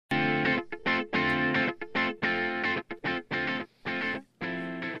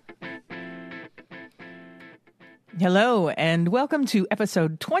Hello, and welcome to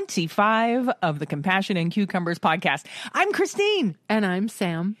episode 25 of the Compassion and Cucumbers podcast. I'm Christine. And I'm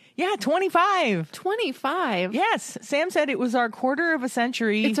Sam. Yeah, 25. 25? Yes, Sam said it was our quarter of a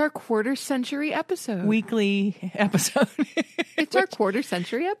century. It's our quarter century episode. Weekly episode. It's our quarter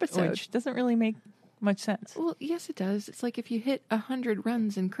century episode. Which doesn't really make much sense. Well, yes, it does. It's like if you hit 100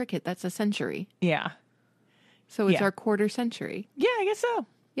 runs in cricket, that's a century. Yeah. So it's our quarter century. Yeah, I guess so.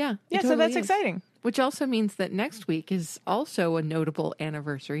 Yeah. Yeah, so that's exciting. Which also means that next week is also a notable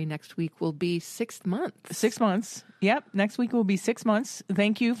anniversary. Next week will be 6 months. 6 months. Yep. Next week will be 6 months.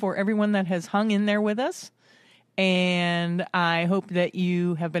 Thank you for everyone that has hung in there with us. And I hope that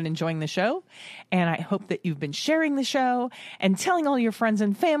you have been enjoying the show. And I hope that you've been sharing the show and telling all your friends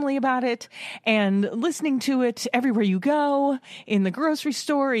and family about it and listening to it everywhere you go, in the grocery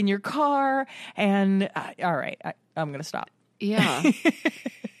store, in your car. And all right, I'm going to stop. Yeah.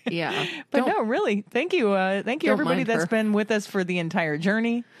 Yeah. But no, really, thank you. Thank you, everybody that's been with us for the entire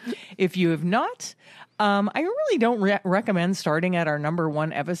journey. If you have not, I really don't recommend starting at our number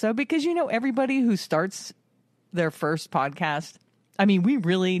one episode because, you know, everybody who starts their first podcast, I mean, we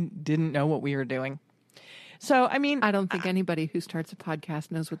really didn't know what we were doing. So, I mean, I don't think anybody who starts a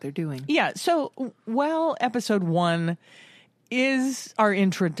podcast knows what they're doing. Yeah. So, while episode 1 is our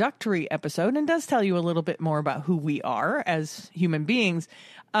introductory episode and does tell you a little bit more about who we are as human beings,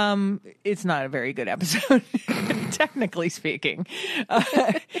 it's not a very good episode, technically speaking.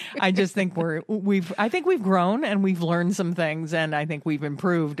 I just think we've grown and we've learned some things, and I think we've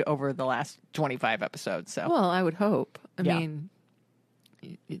improved over the last 25 episodes. So, well, I would hope. I mean,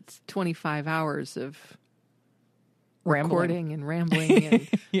 it's 25 hours of recording and rambling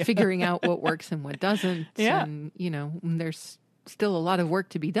and figuring out what works and what doesn't. Yeah. And, you know, there's still a lot of work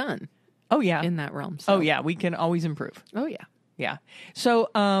to be done. Oh, yeah. In that realm. So. Oh, yeah. We can always improve. Oh, yeah. Yeah. So,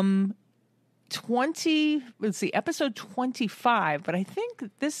 episode 25, but I think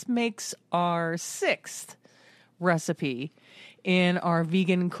this makes our 6th recipe in our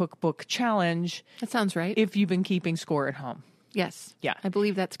vegan cookbook challenge. That sounds right. If you've been keeping score at home. Yes. Yeah. I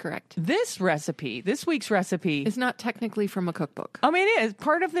believe that's correct. This week's recipe is not technically from a cookbook. I mean, it is.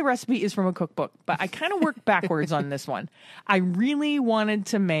 Part of the recipe is from a cookbook, but I kind of worked backwards on this one. I really wanted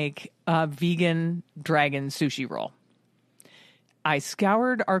to make a vegan dragon sushi roll. I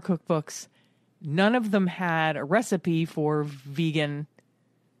scoured our cookbooks. None of them had a recipe for vegan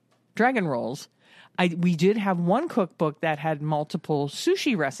dragon rolls. We did have one cookbook that had multiple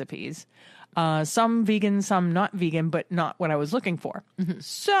sushi recipes. Some vegan, some not vegan, but not what I was looking for. Mm-hmm.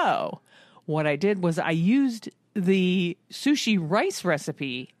 So what I did was I used the sushi rice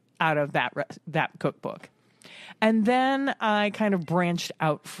recipe out of that cookbook. And then I kind of branched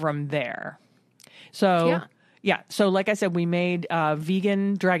out from there. So, yeah. So like I said, we made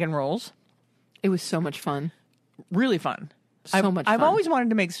vegan dragon rolls. It was so much fun. Really fun. I've always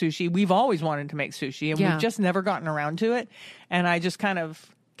wanted to make sushi. We've always wanted to make sushi, and we've just never gotten around to it. And I just kind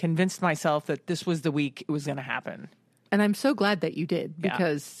of convinced myself that this was the week it was going to happen. And I'm so glad that you did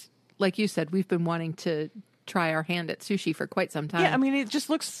because, like you said, we've been wanting to try our hand at sushi for quite some time. Yeah, I mean, it just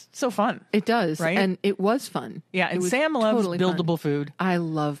looks so fun. It does, right? And it was fun. Yeah, and Sam loves buildable food. I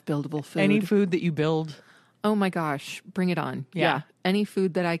love buildable food. Any food that you build. Oh my gosh, bring it on. Yeah. Any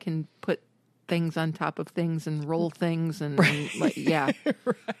food that I can put things on top of things and roll things and like, yeah.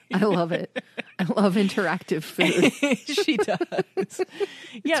 Right. I love it. I love interactive food. She does.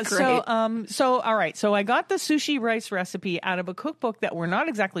 Yeah. So all right. So I got the sushi rice recipe out of a cookbook that we're not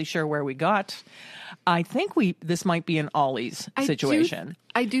exactly sure where we got. I think this might be an Ollie's situation.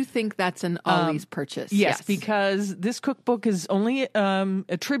 I do think that's an Ollie's purchase. Yes, because this cookbook is only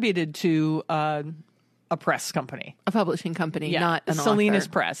attributed to a press company. A publishing company, not an Salinas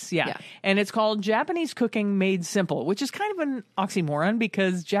author. Press, yeah. And it's called Japanese Cooking Made Simple, which is kind of an oxymoron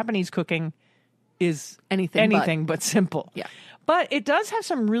because Japanese cooking is anything but simple. Yeah. But it does have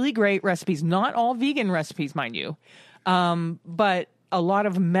some really great recipes. Not all vegan recipes, mind you, but a lot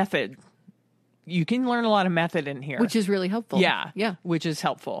of method. You can learn a lot of method in here. Which is really helpful. Yeah. Yeah. Which is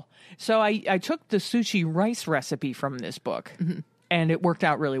helpful. So I took the sushi rice recipe from this book. Mm-hmm. And it worked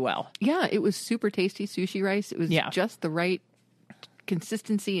out really well. Yeah, it was super tasty sushi rice. It was just the right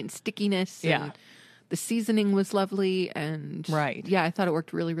consistency and stickiness. Yeah. And the seasoning was lovely. And yeah, I thought it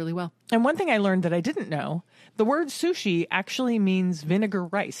worked really, really well. And one thing I learned that I didn't know, the word sushi actually means vinegar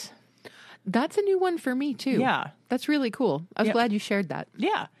rice. That's a new one for me, too. Yeah. That's really cool. I was glad you shared that.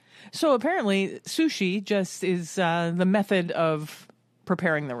 Yeah. So apparently sushi just is the method of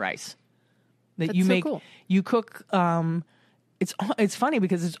preparing the rice. That you make. Cool. You cook... It's funny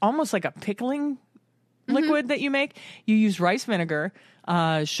because it's almost like a pickling liquid that you make. You use rice vinegar,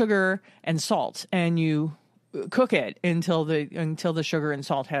 sugar, and salt, and you cook it until the sugar and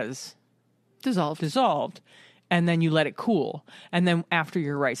salt has dissolved, and then you let it cool. And then after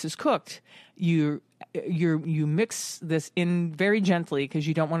your rice is cooked, you mix this in very gently because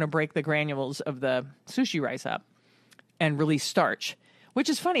you don't want to break the granules of the sushi rice up and release starch, which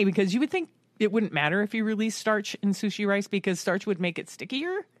is funny because you would think it wouldn't matter if you release starch in sushi rice because starch would make it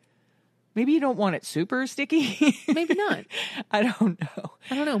stickier. Maybe you don't want it super sticky. Maybe not. I don't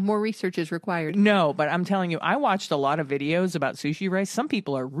know. More research is required. No, but I'm telling you, I watched a lot of videos about sushi rice. Some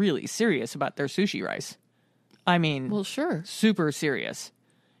people are really serious about their sushi rice. I mean, well, sure. Super serious.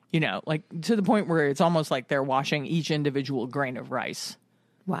 Like to the point where it's almost like they're washing each individual grain of rice.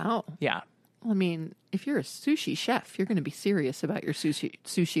 Wow. Yeah. Well, I mean, if you're a sushi chef, you're going to be serious about your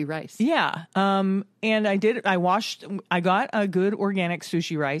sushi rice. Yeah. And I got a good organic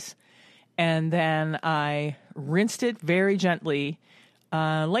sushi rice, and then I rinsed it very gently,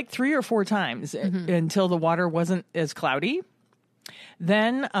 like 3 or 4 times until the water wasn't as cloudy.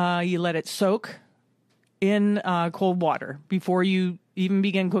 Then you let it soak in cold water before you even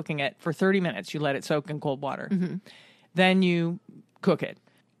begin cooking it. For 30 minutes, you let it soak in cold water. Then you cook it.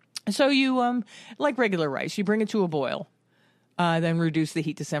 So you, like regular rice, you bring it to a boil, then reduce the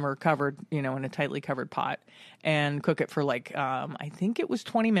heat to simmer covered, in a tightly covered pot, and cook it for I think it was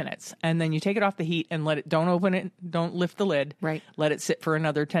 20 minutes. And then you take it off the heat and don't open it, don't lift the lid. Right. Let it sit for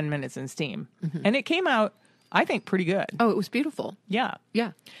another 10 minutes in steam. And it came out, I think, pretty good. Oh, it was beautiful. Yeah.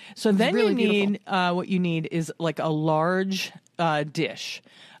 Yeah. So then really you need, what you need is like a large dish.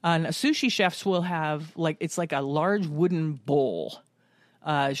 And sushi chefs will have it's like a large wooden bowl.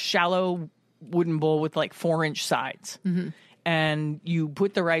 Shallow wooden bowl with 4-inch sides. And you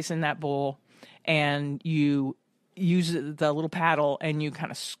put the rice in that bowl and you use the little paddle and you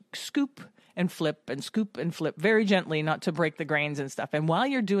kind of scoop and flip very gently, not to break the grains and stuff. And while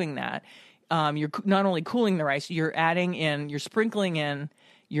you're doing that, you're not only cooling the rice, you're sprinkling in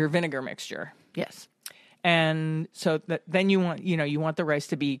your vinegar mixture. Yes. And so then you want the rice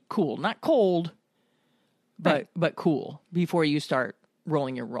to be cool, not cold, but cool before you start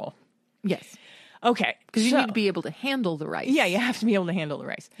rolling your roll. Yes. Okay. Because you need to be able to handle the rice. Yeah, you have to be able to handle the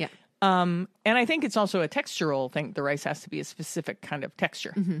rice. Yeah. And I think it's also a textural thing. The rice has to be a specific kind of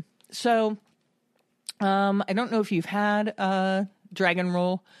texture. So I don't know if you've had a dragon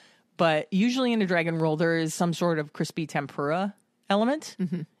roll, but usually in a dragon roll, there is some sort of crispy tempura element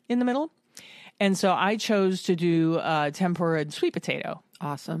in the middle. And so I chose to do tempura and sweet potato.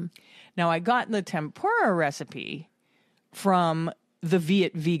 Awesome. Now, I got the tempura recipe from the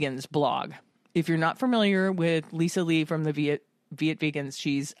VietVegan's blog. If you're not familiar with Lisa Lee from the VietVegans,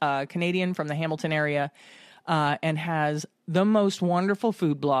 she's Canadian from the Hamilton area and has the most wonderful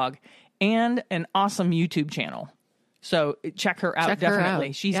food blog and an awesome YouTube channel. So check her out,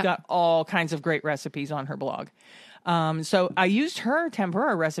 definitely. She's got all kinds of great recipes on her blog. So I used her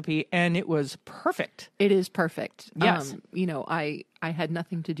tempura recipe and it was perfect. It is perfect. Yes. I had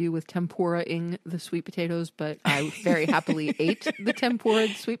nothing to do with tempura-ing the sweet potatoes, but I very happily ate the tempura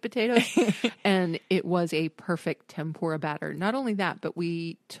sweet potatoes, and it was a perfect tempura batter. Not only that, but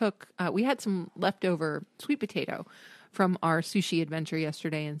we had some leftover sweet potato from our sushi adventure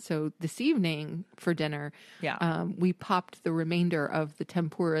yesterday, and so this evening for dinner, we popped the remainder of the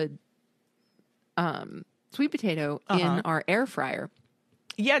tempura sweet potato in our air fryer.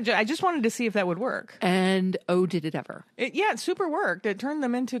 Yeah, I just wanted to see if that would work. And oh, did it ever. It super worked. It turned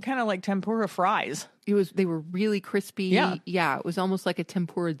them into kind of like tempura fries. They were really crispy. Yeah. Yeah, it was almost like a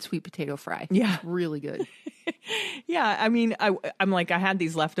tempura sweet potato fry. Yeah. Really good. Yeah, I mean, I'm like, I had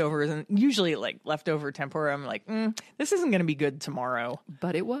these leftovers, and usually leftover tempura, I'm like, this isn't going to be good tomorrow.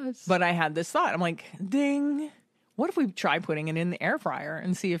 But it was. But I had this thought. I'm like, ding. What if we try putting it in the air fryer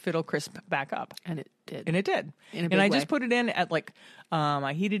and see if it'll crisp back up? And it did. And it did. In a big and I way. just put it in at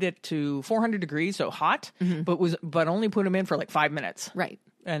I heated it to 400 degrees, so hot, but only put them in for 5 minutes. Right.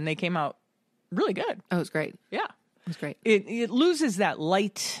 And they came out really good. Oh, it was great. Yeah. It was great. It loses that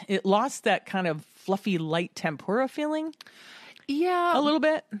it lost that kind of fluffy, light tempura feeling. Yeah. A little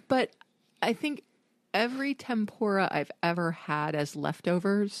bit. But I think every tempura I've ever had as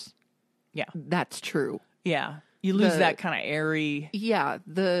leftovers, that's true. Yeah. You lose that kind of airy. Yeah,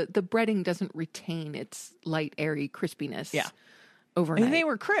 the breading doesn't retain its light, airy crispiness. Yeah, overnight. And they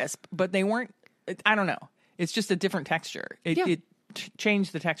were crisp, but they weren't. I don't know. It's just a different texture. It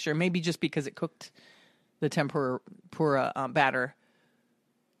changed the texture, maybe just because it cooked the tempura batter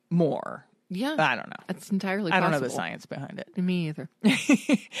more. Yeah, I don't know. That's entirely possible. I don't know the science behind it. Me either.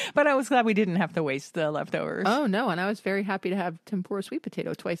 But I was glad we didn't have to waste the leftovers. Oh, no. And I was very happy to have tempura sweet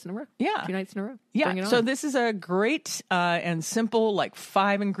potato twice in a row. Yeah. 2 nights in a row. Yeah. Bring it on. So this is a great and simple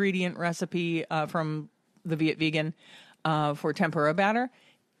 5-ingredient recipe from the VietVegan for tempura batter.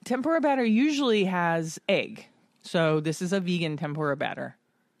 Tempura batter usually has egg. So this is a vegan tempura batter.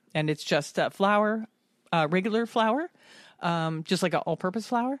 And it's just flour, regular flour, just like an all-purpose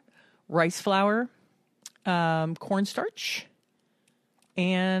flour, rice flour, cornstarch,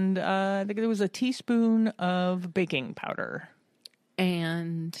 and I think there was a teaspoon of baking powder.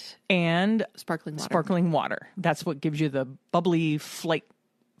 And sparkling water. Sparkling water. That's what gives you the bubbly the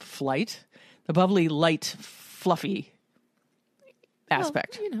bubbly, light, fluffy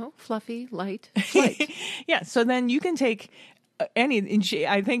aspect. Well, fluffy, light, light. Yeah. So then you can take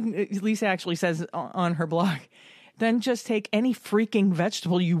I think Lisa actually says on her blog, then just take any freaking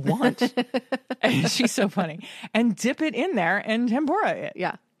vegetable you want. And she's so funny. And dip it in there and tempura it.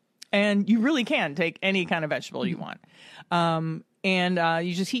 Yeah. And you really can take any kind of vegetable you want. And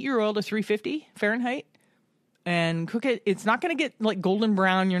you just heat your oil to 350 Fahrenheit and cook it. It's not going to get like golden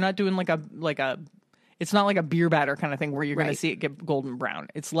brown. You're not doing it's not like a beer batter kind of thing where you're going to see it get golden brown.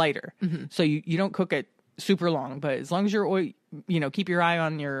 It's lighter. Mm-hmm. So you don't cook it super long, but as long as your oil, keep your eye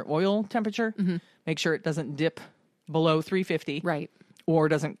on your oil temperature, mm-hmm. make sure it doesn't dip below 350. Right. Or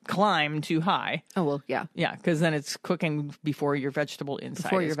doesn't climb too high. Oh, well, yeah. Yeah, because then it's cooking before your vegetable inside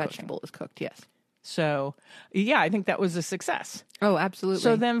Before your is vegetable is cooked, yes. So, yeah, I think that was a success. Oh, absolutely.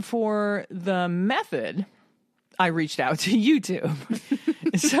 So then for the method, I reached out to YouTube.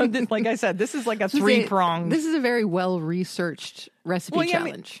 So, like I said, this is like a three-pronged... This is a very well-researched recipe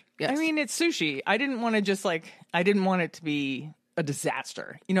challenge. I mean, it's sushi. I didn't want to I didn't want it to be a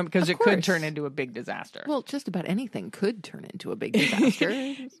disaster, because it could turn into a big disaster. Well, just about anything could turn into a big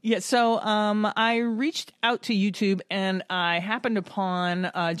disaster. Yeah, so I reached out to YouTube and I happened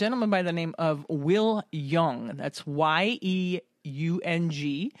upon a gentleman by the name of Will Young. That's Yeung.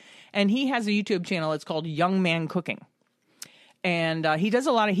 And he has a YouTube channel. It's called Young Man Cooking. And he does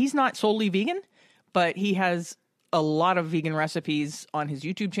he's not solely vegan, but he has a lot of vegan recipes on his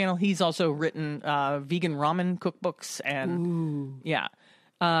YouTube channel. He's also written vegan ramen cookbooks and yeah.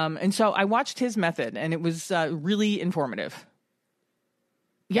 And so I watched his method and it was really informative.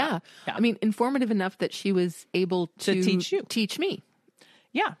 Yeah. I mean, informative enough that she was able to teach me.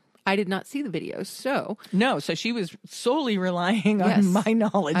 Yeah. I did not see the videos, so... No, so she was solely relying on my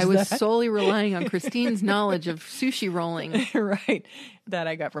knowledge. I was solely relying on Christine's knowledge of sushi rolling. Right. That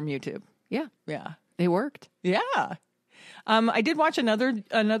I got from YouTube. Yeah. Yeah. They worked. Yeah. I did watch another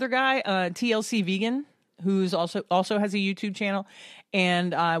guy, TLC Vegan, who's also has a YouTube channel,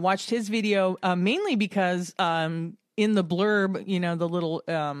 and I watched his video mainly because in the blurb, the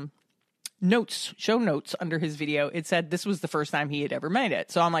little show notes under his video, it said this was the first time he had ever made it.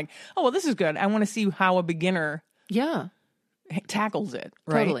 So I'm like, oh well, this is good. I want to see how a beginner tackles it.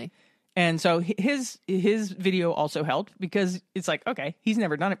 Right? Totally. And so his video also helped because it's like, okay, he's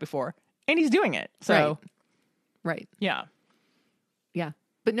never done it before. And he's doing it. So, right. Yeah. Yeah.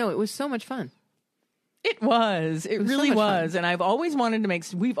 But no, it was so much fun. It was. It really was. And we've always wanted to make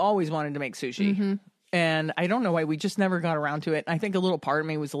sushi. Mm-hmm. And I don't know why we just never got around to it. I think a little part of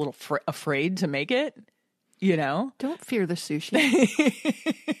me was a little afraid to make it, Don't fear the sushi.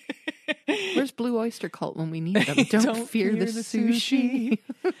 Where's Blue Oyster Cult when we need them? Don't fear the sushi.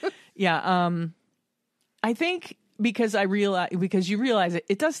 Yeah. I think... Because you realize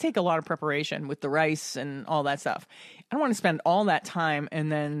it does take a lot of preparation with the rice and all that stuff. I don't want to spend all that time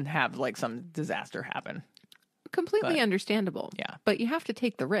and then have like some disaster happen. Completely understandable. Yeah. But you have to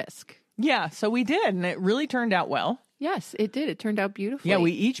take the risk. Yeah. So we did. And it really turned out well. Yes, it did. It turned out beautifully. Yeah.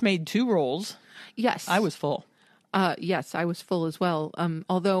 We each made 2 rolls. Yes. I was full. Yes, I was full as well.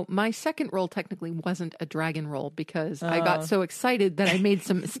 Although my second roll technically wasn't a dragon roll because I got so excited that I made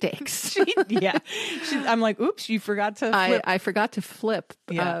some mistakes. I'm like, oops, you forgot to flip. I forgot to flip.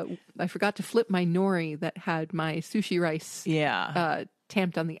 Yeah. I forgot to flip my nori that had my sushi rice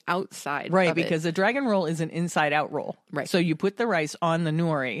tamped on the outside. Right, because a dragon roll is an inside out roll. Right. So you put the rice on the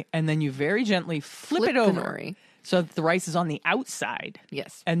nori and then you very gently flip it over. The nori. So that the rice is on the outside.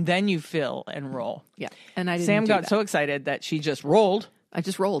 Yes. And then you fill and roll. Yeah. And Sam got so excited that she just rolled. I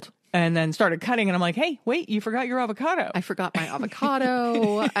just rolled. And then started cutting. And I'm like, hey, wait, you forgot your avocado. I forgot my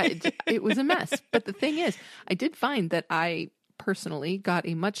avocado. It was a mess. But the thing is, I did find that I personally got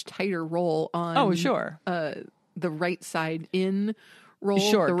a much tighter roll on the right side in roll.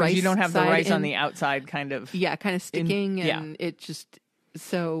 Sure, because you don't have the rice on the outside kind of. Yeah, kind of sticking. It just...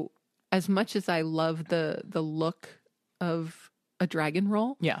 So... As much as I love the look of a dragon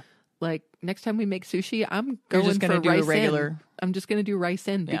roll, like next time we make sushi, I'm going for rice in. I'm just going to do rice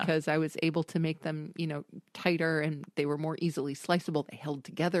in because I was able to make them, tighter and they were more easily sliceable. They held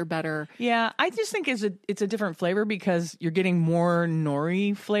together better. Yeah, I just think it's a different flavor because you're getting more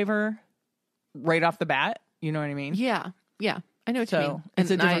nori flavor right off the bat. You know what I mean? Yeah. Yeah. I know what you mean.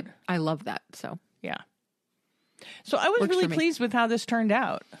 It's And I love that. So yeah. So I was really pleased with how this turned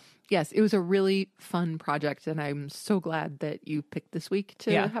out. yes, it was a really fun project, and I'm so glad that you picked this week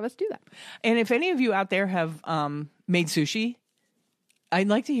to have us do that. And if any of you out there have made sushi, I'd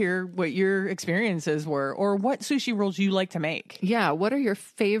like to hear what your experiences were or what sushi rolls you like to make. Yeah. What are your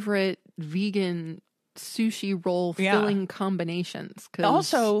favorite vegan sushi roll filling combinations? 'Cause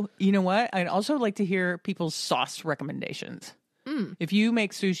Also, you know what? I'd also like to hear people's sauce recommendations. If you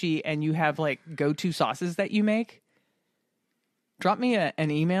make sushi and you have like go-to sauces that you make, drop me an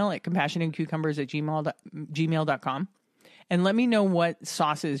email at compassionatecucumbers@gmail.com and let me know what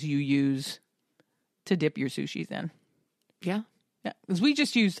sauces you use to dip your sushis in. Yeah. Yeah, because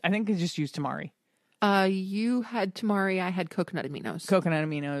I think we just used tamari. You had tamari, I had coconut aminos. Coconut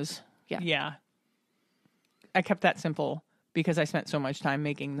aminos. Yeah. Yeah. I kept that simple because I spent so much time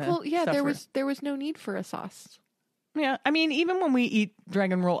making the stuff there was no need for a sauce. Yeah, I mean, even when we eat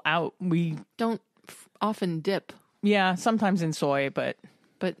dragon roll out, we don't often dip. Yeah, sometimes in soy, but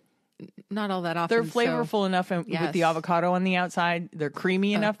not all that often. They're flavorful enough with the avocado on the outside. They're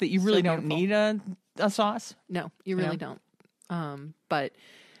creamy enough that you really don't need a sauce. No, you really don't. But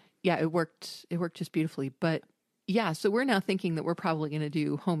yeah, it worked just beautifully. But yeah, so we're now thinking that we're probably going to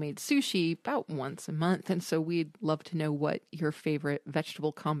do homemade sushi about once a month. And so we'd love to know what your favorite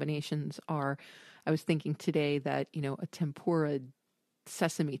vegetable combinations are. I was thinking today that, a tempura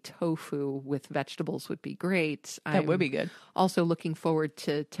sesame tofu with vegetables would be great. That would be good. Also looking forward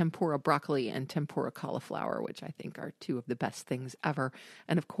to tempura broccoli and tempura cauliflower, which I think are two of the best things ever.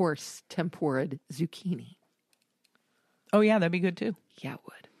 And of course, tempura zucchini. Oh, yeah, that'd be good too. Yeah, it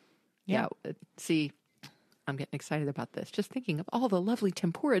would. Yeah. See, I'm getting excited about this. Just thinking of all the lovely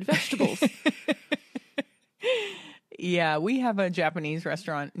tempura vegetables. Yeah, we have a Japanese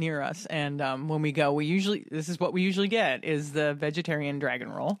restaurant near us, and when we go, this is what we usually get is the vegetarian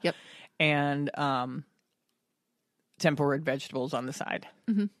dragon roll. Yep. And tempura vegetables on the side.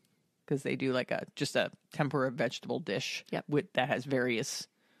 Mm-hmm. Because they do like just a tempura vegetable dish that has various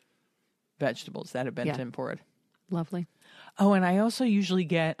vegetables that have been tempura'd. Lovely. Oh, and I also usually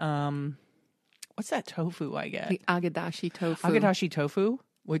get what's that tofu I get? The agadashi tofu. Agadashi tofu,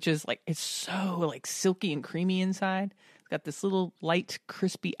 which is it's so silky and creamy inside. It's got this little light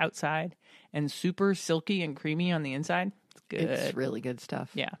crispy outside and super silky and creamy on the inside. It's good. It's really good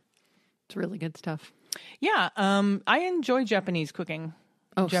stuff. Yeah. It's really good stuff. Yeah, I enjoy Japanese cooking.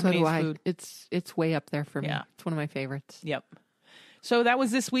 Oh, Japanese so do I. food. It's way up there for me. Yeah. It's one of my favorites. Yep. So that was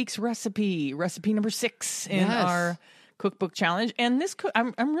this week's recipe number 6 in our cookbook challenge. And this,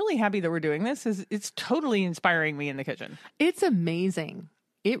 I'm really happy that we're doing this. It's totally inspiring me in the kitchen. It's amazing.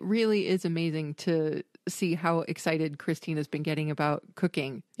 It really is amazing to see how excited Christina's been getting about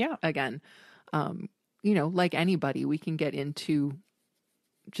cooking. Yeah. Again, like anybody, we can get into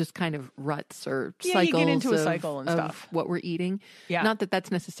just kind of ruts or cycles. You get into a cycle and stuff. What we're eating. Yeah. Not that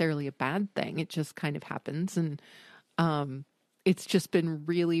that's necessarily a bad thing. It just kind of happens. And, it's just been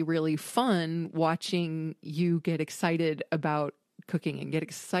really, really fun watching you get excited about cooking and get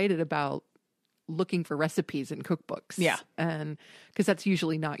excited about looking for recipes in cookbooks. Yeah. And because that's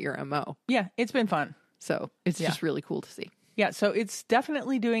usually not your MO. Yeah, it's been fun. So it's just really cool to see. Yeah, so it's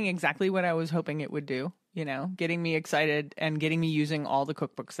definitely doing exactly what I was hoping it would do, getting me excited and getting me using all the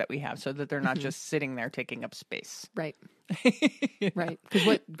cookbooks that we have so that they're not just sitting there taking up space. Right. Right. Because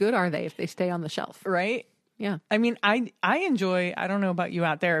what good are they if they stay on the shelf? Right? Yeah. I mean, I enjoy, I don't know about you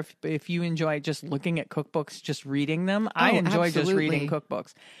out there, if you enjoy just looking at cookbooks, just reading them. I enjoy just reading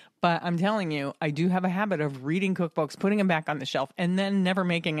cookbooks. But I'm telling you, I do have a habit of reading cookbooks, putting them back on the shelf, and then never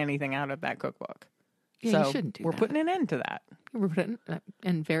making anything out of that cookbook. Yeah, so you shouldn't do that. We're putting an end to that. We're putting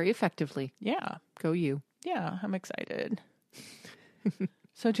and very effectively. Yeah. Go you. Yeah, I'm excited.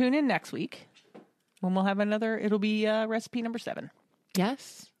 So tune in next week when we'll have it'll be recipe number 7.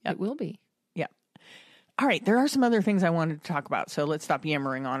 Yes, it will be. All right, there are some other things I wanted to talk about, so let's stop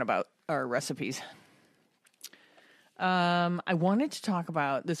yammering on about our recipes. I wanted to talk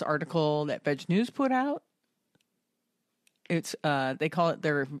about this article that Veg News put out. It's they call it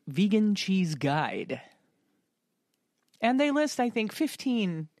their vegan cheese guide. And they list, I think,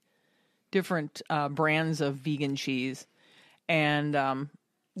 15 different brands of vegan cheese. And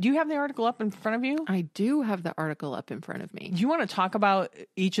do you have the article up in front of you? I do have the article up in front of me. Do you want to talk about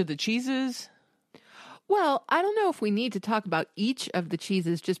each of the cheeses? Well, I don't know if we need to talk about each of the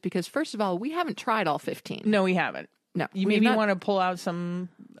cheeses just because, first of all, we haven't tried all 15. No, we haven't. No. You maybe want to pull out some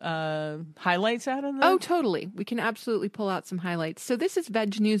highlights out of them? Oh, totally. We can absolutely pull out some highlights. So this is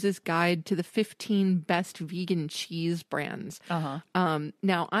Veg News' guide to the 15 best vegan cheese brands.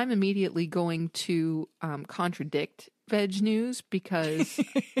 Now, I'm immediately going to contradict Veg News because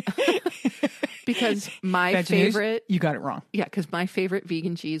because my Veg favorite... News? You got it wrong. Yeah, because my favorite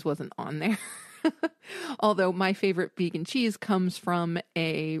vegan cheese wasn't on there. Although my favorite vegan cheese comes from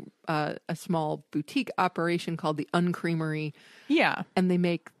a small boutique operation called the Uncreamery. Yeah. And they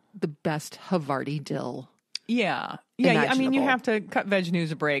make the best Havarti dill. Yeah. Yeah. I mean, you have to cut Veg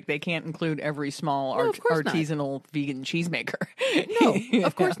News a break. They can't include every small artisanal vegan cheesemaker. No,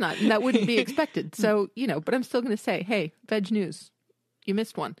 of course not. And that wouldn't be expected. So, but I'm still going to say, hey, Veg News, you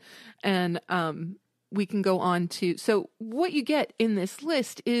missed one. And we can go on to... So what you get in this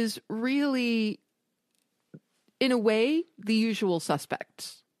list is really, in a way, the usual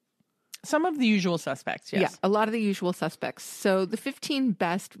suspects. Some of the usual suspects, yes. Yeah, a lot of the usual suspects. So the 15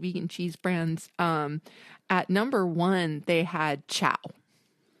 best vegan cheese brands, at number 1, they had Chow.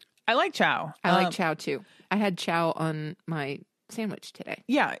 I like Chow. I like Chow, too. I had Chow on my sandwich today.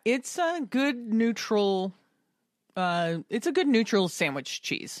 Yeah, it's a good neutral... it's a good neutral sandwich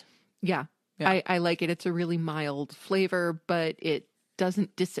cheese. Yeah. I like it. It's a really mild flavor, but it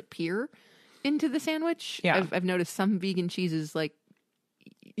doesn't disappear into the sandwich. Yeah. I've noticed some vegan cheeses, like,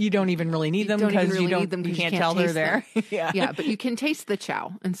 you don't even really need them because you can't tell they're there. Yeah, but you can taste the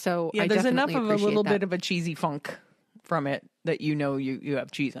Chow, and so there's enough of a little bit of a cheesy funk from it that you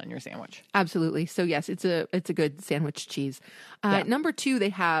have cheese on your sandwich. Absolutely. So yes, it's a good sandwich cheese. Number 2, they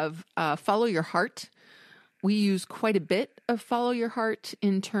have Follow Your Heart. We use quite a bit of Follow Your Heart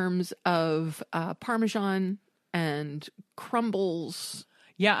in terms of Parmesan and crumbles.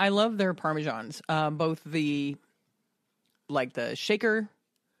 Yeah, I love their Parmesans. Both the shaker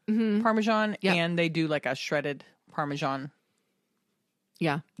Parmesan and they do like a shredded Parmesan.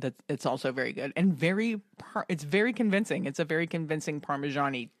 Yeah. It's also very good and it's very convincing. It's a very convincing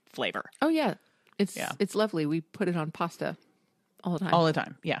Parmesan-y flavor. Oh, yeah. It's lovely. We put it on pasta all the time. All the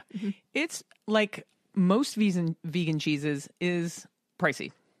time, yeah. Mm-hmm. It's like... most vegan cheeses is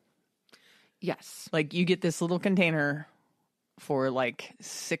pricey. Yes. Like you get this little container for like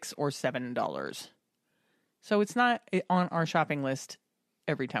 $6 or $7. So it's not on our shopping list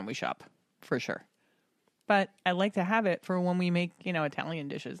every time we shop, for sure. But I like to have it for when we make, Italian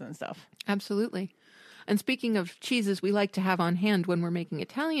dishes and stuff. Absolutely. And speaking of cheeses we like to have on hand when we're making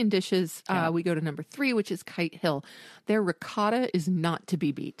Italian dishes, we go to number 3, which is Kite Hill. Their ricotta is not to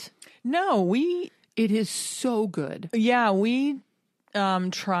be beat. No, It is so good. Yeah, we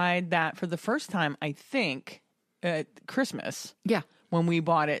tried that for the first time, I think, at Christmas. Yeah. When we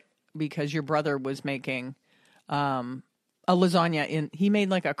bought it because your brother was making a lasagna. He made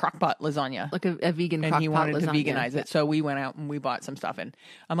like a crock-pot lasagna. Like a vegan crock-pot lasagna. And he wanted to veganize it. So we went out and we bought some stuff. And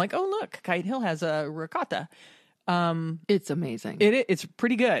I'm like, oh, look, Kite Hill has a ricotta. It's amazing. It's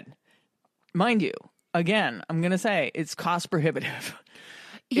pretty good. Mind you, again, I'm going to say it's cost prohibitive.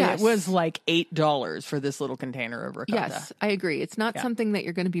 Yes. It was like $8 for this little container of ricotta. Yes, I agree. It's not something that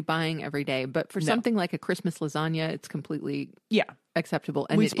you're going to be buying every day, but for something like a Christmas lasagna, it's completely acceptable.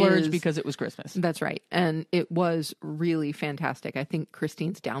 And we splurged because it was Christmas. That's right. And it was really fantastic. I think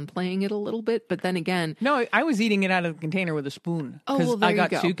Christine's downplaying it a little bit, but then again... No, I was eating it out of the container with a spoon. Oh, well, there I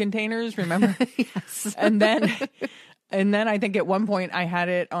got you go. 2 containers, remember? Yes. And then I think at one point I had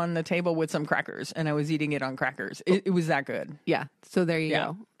it on the table with some crackers and I was eating it on crackers. It was that good. Yeah. So there you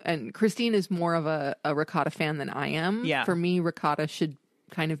go. And Christine is more of a ricotta fan than I am. Yeah. For me, ricotta should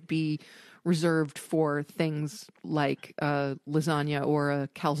kind of be reserved for things like lasagna or a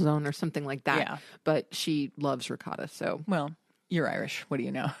calzone or something like that. Yeah. But she loves ricotta. So, well, you're Irish. What do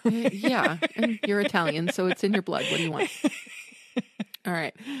you know? Yeah. And you're Italian. So it's in your blood. What do you want? All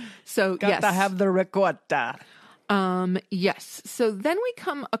right. So, Got to have the ricotta. Yes. So then we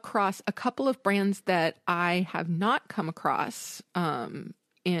come across a couple of brands that I have not come across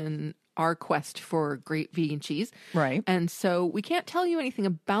in our quest for great vegan cheese. Right. And so we can't tell you anything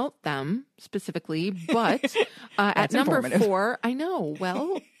about them specifically, but at number 4, I know.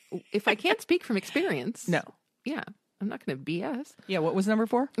 Well, if I can't speak from experience. No. Yeah. I'm not going to BS. Yeah. What was number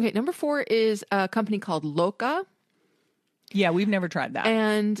 4? Okay. Number 4 is a company called Loca. Yeah, we've never tried that.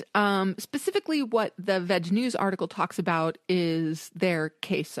 And specifically what the Veg News article talks about is their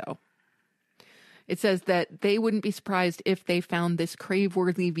queso. It says that they wouldn't be surprised if they found this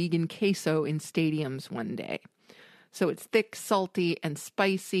crave-worthy vegan queso in stadiums one day. So it's thick, salty, and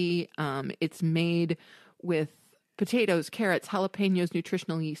spicy. It's made with potatoes, carrots, jalapenos,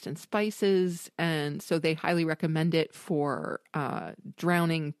 nutritional yeast, and spices. And so they highly recommend it for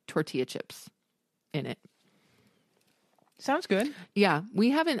drowning tortilla chips in it. Sounds good. Yeah. We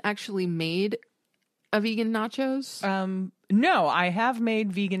haven't actually made a vegan nachos. No, I have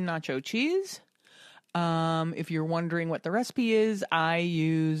made vegan nacho cheese. If you're wondering what the recipe is, I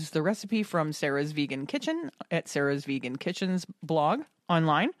use the recipe from Sarah's Vegan Kitchen at Sarah's Vegan Kitchen's blog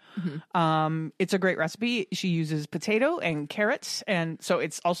online. It's a great recipe. She uses potato and carrots, and so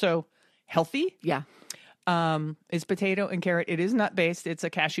it's also healthy. Yeah. It's potato and carrot. It is nut based. It's a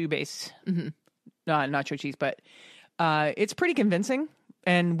cashew based nacho cheese, but it's pretty convincing.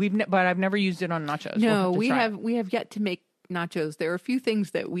 And but I've never used it on nachos. No, we have yet to make nachos. There are a few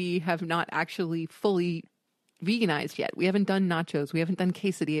things that we have not actually fully veganized yet. We haven't done nachos. We haven't done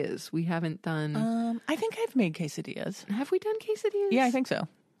quesadillas. We haven't done. I think I've made quesadillas. Have we done quesadillas? Yeah, I think so.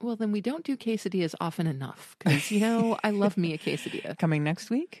 Well, then we don't do quesadillas often enough because, I love me a quesadilla. Coming next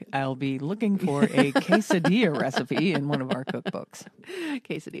week, I'll be looking for a quesadilla recipe in one of our cookbooks.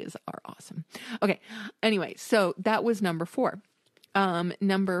 Quesadillas are awesome. Okay. Anyway, so that was number 4.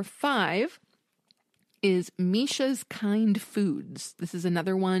 Number 5 is Misha's Kind Foods. This is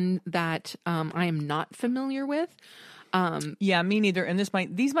another one that I am not familiar with. Yeah, me neither. And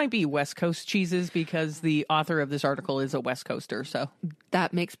these might be West Coast cheeses because the author of this article is a West Coaster. So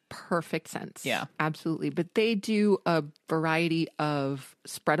that makes perfect sense. Yeah, absolutely. But they do a variety of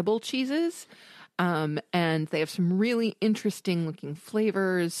spreadable cheeses, and they have some really interesting looking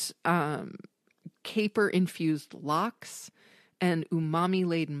flavors. Caper infused lox and umami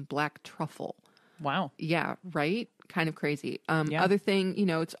laden black truffle. Wow. Yeah, right? Kind of crazy. Yeah. Other thing,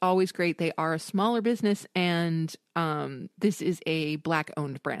 it's always great. They are a smaller business, and this is a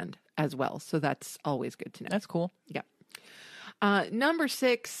Black-owned brand as well. So that's always good to know. That's cool. Yeah. Number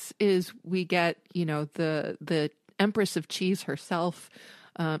 6 is we get, the Empress of Cheese herself,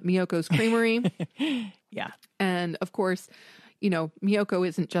 Miyoko's Creamery. Yeah. And, of course, Miyoko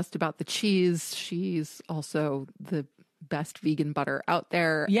isn't just about the cheese. She's also the best vegan butter out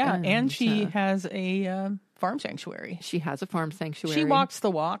there. Yeah, and she has a farm sanctuary. She has a farm sanctuary. She walks the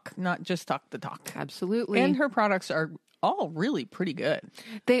walk, not just talk the talk. Absolutely. And her products are all really pretty good.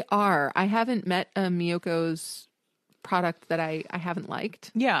 They are. I haven't met a Miyoko's product that I haven't liked.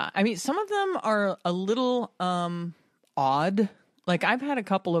 Yeah, I mean, some of them are a little odd. Like, I've had a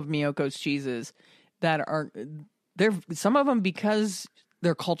couple of Miyoko's cheeses that some of them, because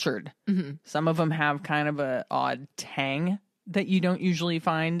they're cultured. Mm-hmm. Some of them have kind of a odd tang that you don't usually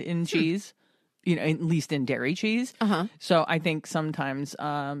find in cheese, at least in dairy cheese. Uh-huh. So I think sometimes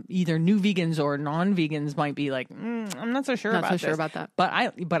either new vegans or non-vegans might be like, I'm not so sure about this. Sure about that. But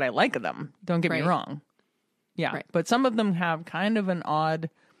I like them. Don't get me wrong. Yeah. Right. But some of them have kind of an odd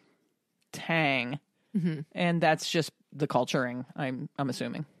tang, and that's just the culturing, I'm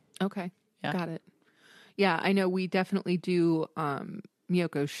assuming. Okay. Yeah. Got it. Yeah, I know we definitely do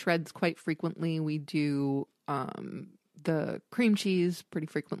Miyoko shreds quite frequently. We do the cream cheese pretty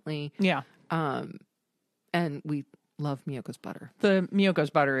frequently. Yeah. And we love Miyoko's butter. The Miyoko's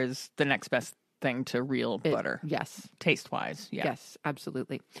butter is the next best thing to real butter. Yes. Taste-wise. Yeah. Yes,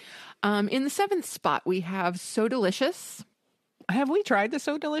 absolutely. In the 7th spot, we have So Delicious. Have we tried the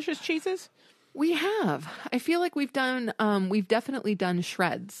So Delicious cheeses? We have. I feel like we've definitely done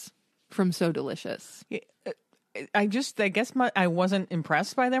shreds from So Delicious. Yeah. I guess I wasn't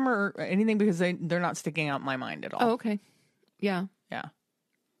impressed by them or anything because they're not sticking out in my mind at all. Oh, okay. Yeah. Yeah.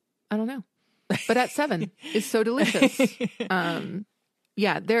 I don't know. But at 7 is So Delicious.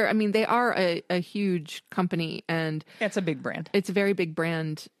 Yeah, they are a huge company, and it's a big brand. It's a very big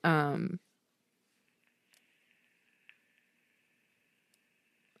brand. And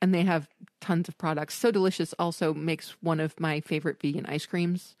they have tons of products. So Delicious also makes one of my favorite vegan ice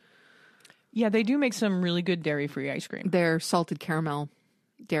creams. Yeah, they do make some really good dairy-free ice cream. Their salted caramel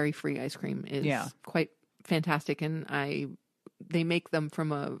dairy-free ice cream is quite fantastic, and they make them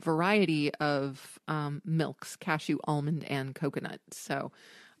from a variety of milks, cashew, almond, and coconut. So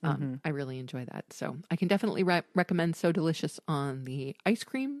I really enjoy that. So I can definitely recommend So Delicious on the ice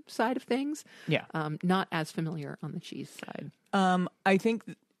cream side of things. Yeah. Not as familiar on the cheese side. I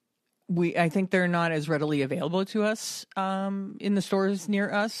think they're not as readily available to us in the stores near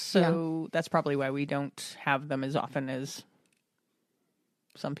us. So that's probably why we don't have them as often as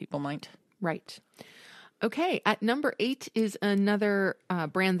some people might. Right. Okay. At number 8 is another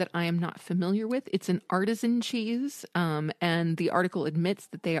brand that I am not familiar with. It's an artisan cheese. And the article admits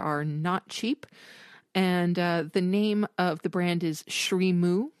that they are not cheap. And the name of the brand is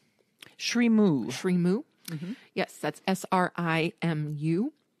Shrimu. Shrimu. Mm-hmm. Yes, that's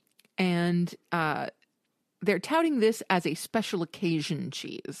SRIMU. And they're touting this as a special occasion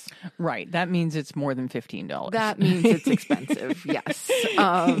cheese. Right. That means it's more than $15. That means it's expensive, yes.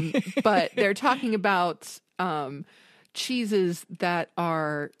 But they're talking about cheeses that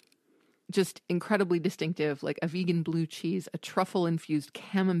are just incredibly distinctive, like a vegan blue cheese, a truffle infused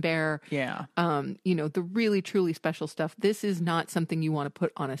camembert. Yeah. The really truly special stuff. This is not something you want to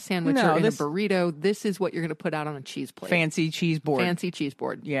put on a sandwich No, or in a burrito. This is what you're going to put out on a cheese plate. Fancy cheese board. Fancy cheese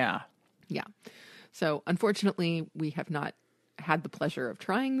board. Yeah. Yeah. So unfortunately, we have not had the pleasure of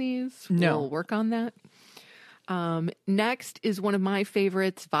trying these. No. We'll work on that. Next is one of my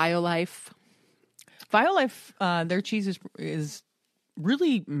favorites, VietLife. VietLife, their cheese is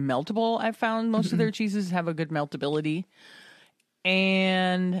really meltable. I've found most of their cheeses have a good meltability.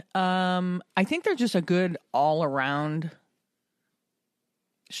 And I think they're just a good all around.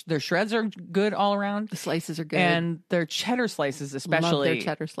 Their shreds are good all around. The slices are good. And their cheddar slices especially Love their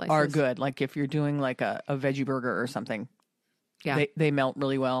cheddar slices. are good. Like if you're doing like a veggie burger or something. Yeah. They melt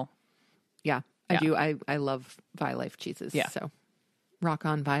really well. Yeah, I do. I love VietLife cheeses. Yeah. So rock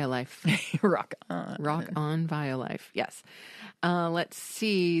on VietLife. Rock on. Rock on VietLife. Yes. Let's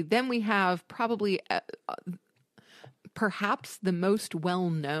see. Then we have probably perhaps the most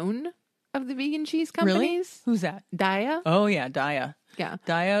well-known of the vegan cheese companies. Really? Who's that? Daiya. Oh yeah, Daiya. Yeah.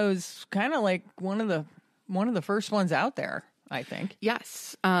 Daiya is kind of like one of the first ones out there, I think.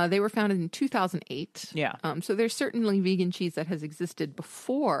 Yes. They were founded in 2008. Yeah. So there's certainly vegan cheese that has existed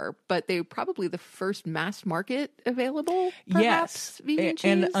before, but they were probably the first mass market available, perhaps, vegan cheese.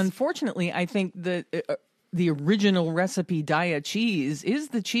 And unfortunately, I think the original recipe Daiya cheese is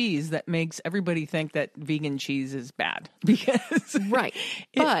the cheese that makes everybody think that vegan cheese is bad. Because right.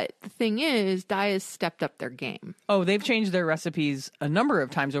 But the thing is, Daiya's stepped up their game. Oh, they've changed their recipes a number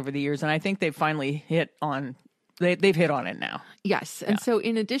of times over the years, and I think they've finally hit on they've hit on it now. Yes. And so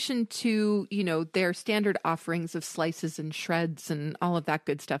in addition to, their standard offerings of slices and shreds and all of that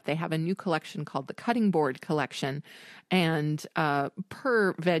good stuff, they have a new collection called the Cutting Board Collection. And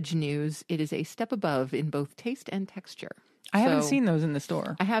per Veg News, it is a step above in both taste and texture. I haven't seen those in the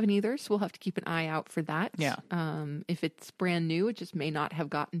store. I haven't either, so we'll have to keep an eye out for that. Yeah. If it's brand new, it just may not have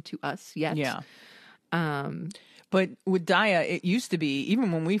gotten to us yet. Yeah. But with Daiya, it used to be,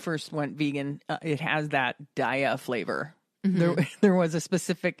 even when we first went vegan, it has that Daiya flavor. Mm-hmm. There was a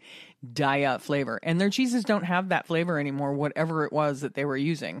specific Daiya flavor. And their cheeses don't have that flavor anymore, whatever it was that they were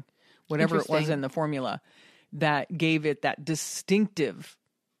using, whatever it was in the formula that gave it that distinctive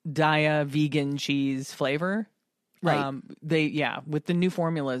Daiya vegan cheese flavor. Right. With the new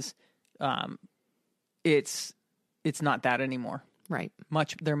formulas, it's not that anymore. Right.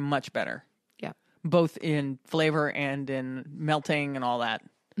 They're much better. Both in flavor and in melting and all that.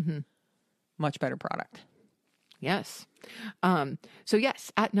 Mm-hmm. Much better product. Yes. So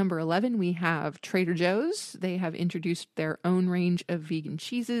yes, at number 11, we have Trader Joe's. They have introduced their own range of vegan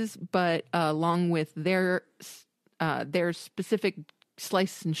cheeses, but along with their specific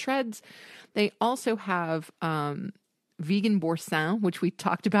slices and shreds, they also have vegan boursin, which we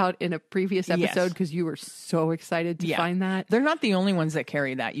talked about in a previous episode because you were so excited to find that. They're not the only ones that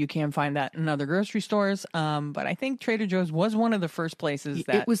carry that. You can find that in other grocery stores. But I think Trader Joe's was one of the first places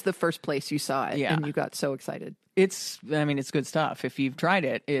that... It was the first place you saw it, and you got so excited. It's good stuff. If you've tried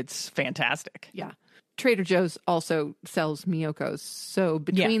it, it's fantastic. Yeah. Trader Joe's also sells Miyokos. So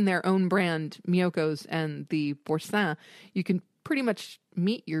between their own brand Miyokos and the boursin, you can pretty much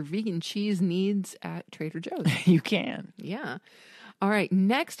meet your vegan cheese needs at Trader Joe's. You can. Yeah. All right.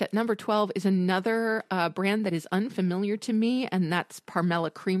 Next at number 12 is another brand that is unfamiliar to me, and that's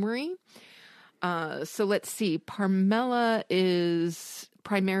Parmela Creamery. So let's see. Parmela is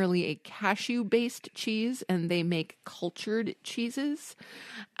primarily a cashew-based cheese, and they make cultured cheeses.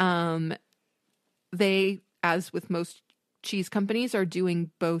 They, as with most cheese companies, are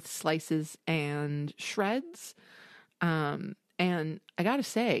doing both slices and shreds. And I got to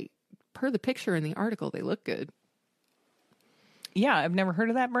say, per the picture in the article, they look good. Yeah, I've never heard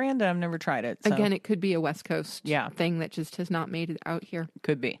of that brand. I've never tried it. So. Again, it could be a West Coast thing that just has not made it out here.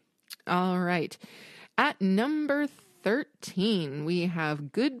 Could be. All right. At number 13, we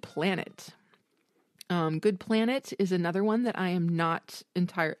have Good Planet. Good Planet is another one that I'm not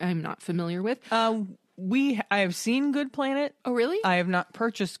familiar with. I have seen Good Planet. Oh, really? I have not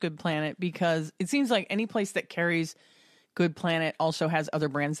purchased Good Planet because it seems like any place that carries Good Planet also has other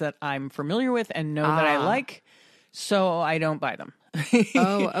brands that I'm familiar with and know that I like, so I don't buy them.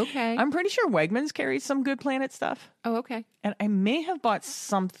 Oh, okay. I'm pretty sure Wegmans carries some Good Planet stuff. Oh, okay. And I may have bought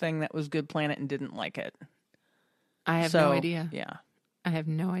something that was Good Planet and didn't like it. I have no idea. Yeah. I have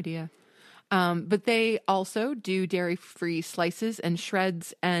no idea. But they also do dairy-free slices and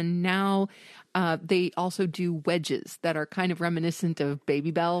shreds, and now they also do wedges that are kind of reminiscent of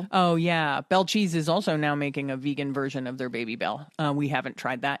Baby Bell. Oh, yeah. Bell Cheese is also now making a vegan version of their Baby Bell. We haven't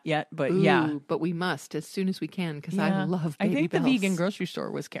tried that yet, but yeah. But we must as soon as we can because I love Baby I think Bells. the vegan grocery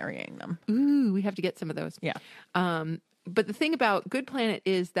store was carrying them. Ooh, we have to get some of those. Yeah. But the thing about Good Planet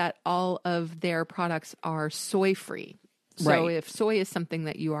is that all of their products are soy-free. So if soy is something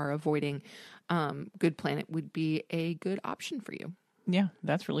that you are avoiding, Good Planet would be a good option for you. Yeah,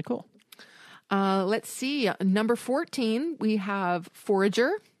 that's really cool. Let's see. Number 14, we have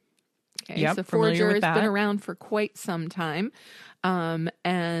Forager. Okay, yep, so Forager has that. been around for quite some time.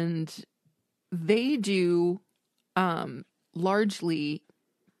 And they do largely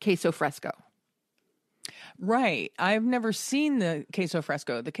queso fresco. Right. I've never seen the queso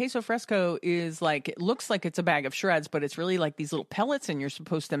fresco. The queso fresco is like, it looks like it's a bag of shreds, but it's really like these little pellets and you're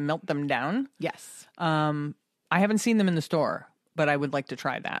supposed to melt them down. Yes. I haven't seen them in the store, but I would like to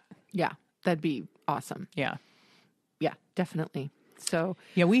try that. Yeah, that'd be awesome. Yeah. Yeah, definitely. So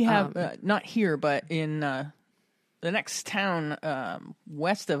yeah, we have, not here, but in the next town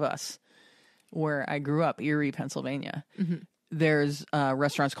west of us where I grew up, Erie, Pennsylvania. Mm-hmm. There's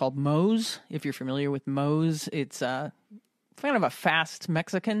restaurants called Moe's. If you're familiar with Moe's, it's kind of a fast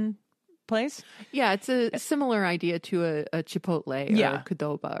Mexican place. Yeah, it's a similar idea to a Chipotle or a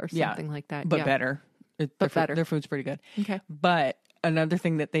Qdoba or something like that. But better. Better. Their food's pretty good. Okay. But another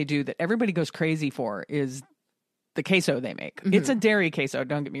thing that they do that everybody goes crazy for is the queso they make. Mm-hmm. It's a dairy queso,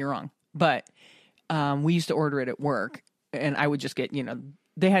 don't get me wrong. But we used to order it at work, and I would just get,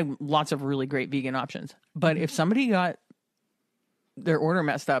 they had lots of really great vegan options. But if somebody got their order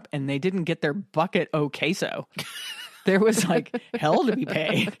messed up and they didn't get their bucket o queso, there was like hell to be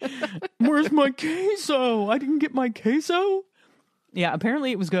paid. Where's my queso? I didn't get my queso. Yeah,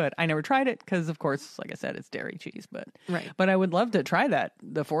 apparently it was good. I never tried it because, of course, like I said, it's dairy cheese. But I would love to try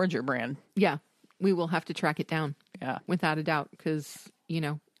the Forager brand. Yeah, we will have to track it down. Yeah, without a doubt, because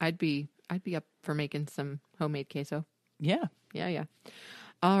I'd be up for making some homemade queso. Yeah.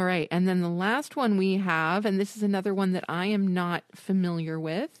 All right. And then the last one we have, and this is another one that I am not familiar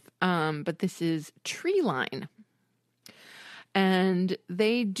with, but this is Treeline. And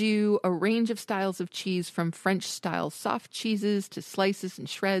they do a range of styles of cheese from French-style soft cheeses to slices and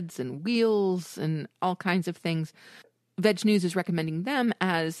shreds and wheels and all kinds of things. Veg News is recommending them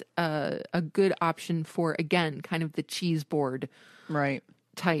as a good option for, again, kind of the cheese board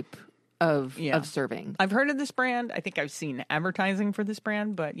type of serving. I've heard of this brand. I think I've seen advertising for this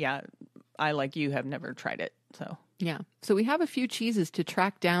brand, but yeah, I, like you, have never tried it. So yeah. So we have a few cheeses to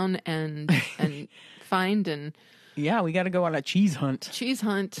track down and find, and yeah, we got to go on a cheese hunt. Cheese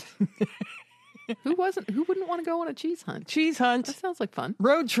hunt. Who wouldn't want to go on a cheese hunt? Cheese hunt. That sounds like fun.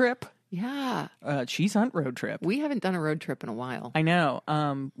 Road trip. Yeah. Cheese hunt road trip. We haven't done a road trip in a while. I know.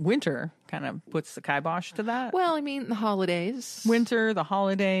 Winter kind of puts the kibosh to that. Well, I mean, the holidays. Winter, the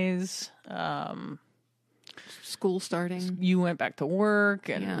holidays. School starting. You went back to work.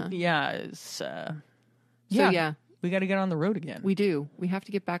 And yeah. We got to get on the road again. We do. We have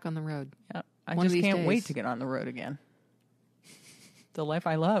to get back on the road. Yeah. I just can't wait to get on the road again. The life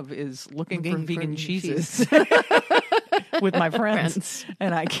I love is looking for vegan cheeses. With my friends.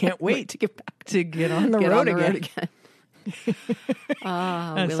 And I can't wait to get on the road again.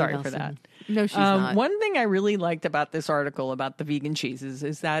 I'm sorry for that. No, she's not. One thing I really liked about this article about the vegan cheeses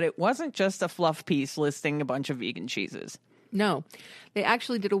is that it wasn't just a fluff piece listing a bunch of vegan cheeses. No, they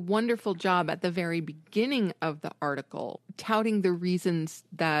actually did a wonderful job at the very beginning of the article, touting the reasons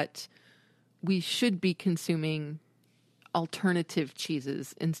that we should be consuming alternative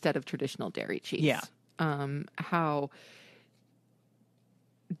cheeses instead of traditional dairy cheese. Yeah. How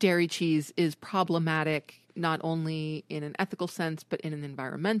dairy cheese is problematic, not only in an ethical sense, but in an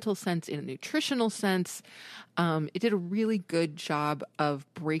environmental sense, in a nutritional sense. It did a really good job of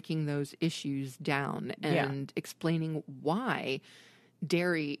breaking those issues down and explaining why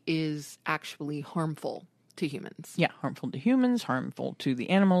dairy is actually harmful to humans. Yeah, harmful to humans, harmful to the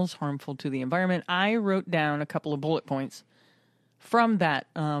animals, harmful to the environment. I wrote down a couple of bullet points from that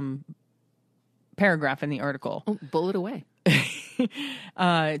paragraph in the article. Oh, bullet away.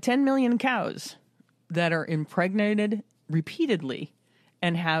 10 million cows that are impregnated repeatedly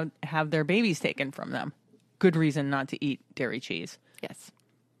and have their babies taken from them. Good reason not to eat dairy cheese. Yes.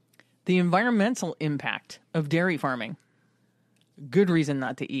 The environmental impact of dairy farming. Good reason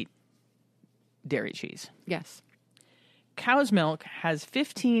not to eat dairy cheese. Yes. Cow's milk has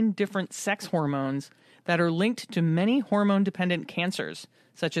 15 different sex hormones that are linked to many hormone-dependent cancers,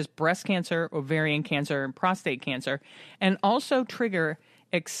 such as breast cancer, ovarian cancer, and prostate cancer, and also trigger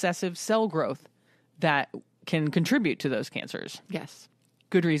excessive cell growth that can contribute to those cancers. Yes.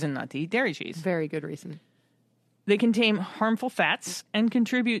 Good reason not to eat dairy cheese. Very good reason. They contain harmful fats and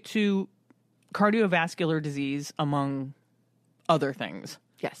contribute to cardiovascular disease, among other things.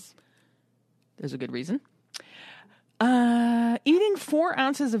 Yes. There's a good reason. Eating 4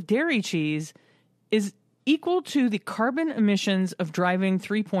 ounces of dairy cheese is equal to the carbon emissions of driving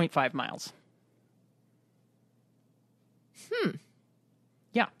 3.5 miles.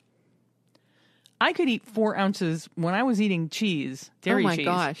 Yeah. I could eat 4 ounces when I was eating cheese, dairy cheese.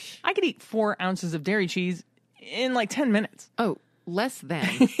 Oh my gosh. I could eat 4 ounces of dairy cheese in like 10 minutes. Oh, less than.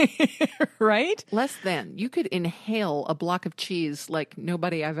 Right? Less than. You could inhale a block of cheese like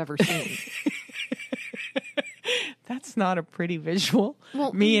nobody I've ever seen. That's not a pretty visual.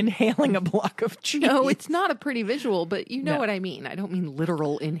 Well, me inhaling a block of cheese. No, it's not a pretty visual, but you know No. what I mean. I don't mean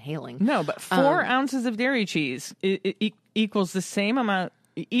literal inhaling. No, but 4 ounces of dairy cheese equals the same amount.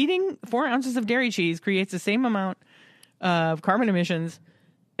 Eating 4 ounces of dairy cheese creates the same amount of carbon emissions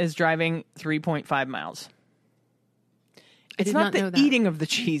as driving 3.5 miles. It's not the eating of the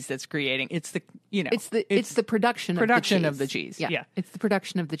cheese that's creating. It's the, it's the production of the cheese. Yeah. It's the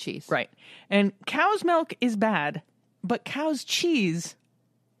production of the cheese. Right. And cow's milk is bad, but cow's cheese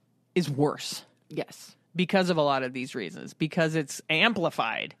is worse. Yes. Because of a lot of these reasons. Because it's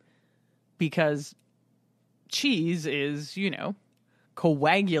amplified. Because cheese is,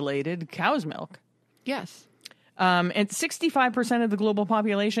 coagulated cow's milk. Yes. And 65% of the global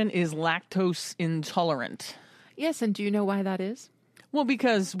population is lactose intolerant. Yes, and do you know why that is? Well,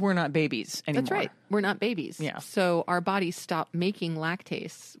 because we're not babies anymore. That's right. We're not babies. Yeah. So our bodies stop making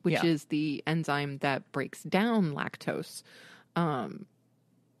lactase, which is the enzyme that breaks down lactose,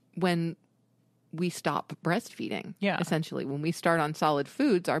 when we stop breastfeeding. Yeah. Essentially, when we start on solid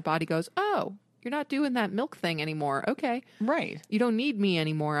foods, our body goes, "Oh, you're not doing that milk thing anymore. Okay. Right. You don't need me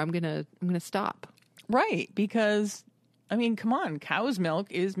anymore. I'm gonna stop." Right. Because, come on. Cow's milk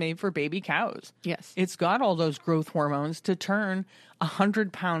is made for baby cows. Yes. It's got all those growth hormones to turn a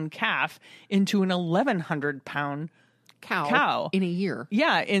 100-pound calf into an 1,100-pound cow in a year.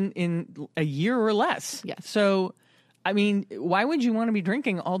 Yeah, in a year or less. Yes. So, why would you want to be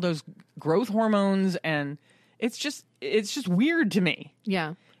drinking all those growth hormones? And it's just weird to me.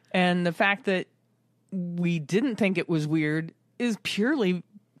 Yeah. And the fact that we didn't think it was weird is purely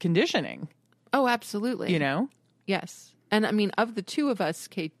conditioning. Oh, absolutely. Yes. And of the two of us,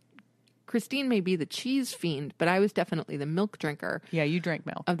 Kate, Christine may be the cheese fiend, but I was definitely the milk drinker. Yeah, you drank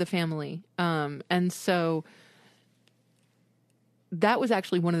milk. Of the family. And so that was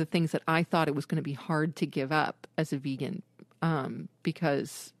actually one of the things that I thought it was going to be hard to give up as a vegan,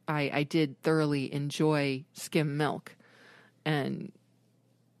 because I did thoroughly enjoy skim milk and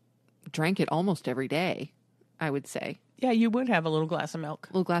drank it almost every day, I would say. Yeah, you would have a little glass of milk.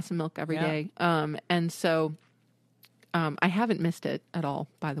 A little glass of milk every day. And so I haven't missed it at all,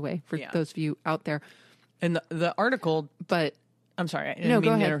 by the way, for those of you out there. And the article... But... I'm sorry, I didn't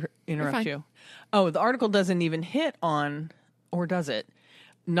mean to interrupt you. Oh, the article doesn't even hit on... Or does it?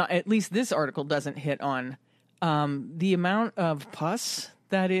 Not, at least this article doesn't hit on the amount of pus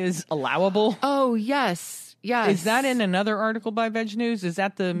that is allowable. Oh, yes. Yes. Is that in another article by Veg News? Is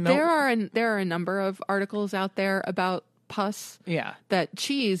that the milk? There are a number of articles out there about pus. Yeah. That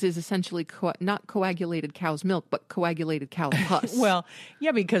cheese is essentially not coagulated cow's milk, but coagulated cow's pus. Well,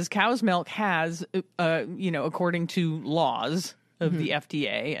 yeah, because cow's milk has, according to laws of the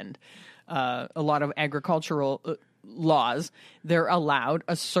FDA and a lot of agricultural laws, they're allowed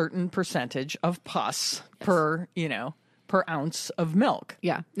a certain percentage of pus per ounce of milk.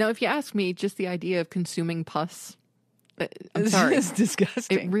 Yeah. Now, if you ask me, just the idea of consuming pus, I'm sorry. It's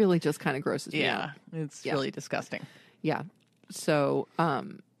disgusting. It really just kind of grosses me out. It's really disgusting. Yeah. So,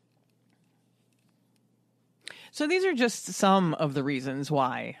 so these are just some of the reasons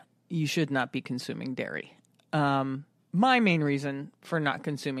why you should not be consuming dairy. My main reason for not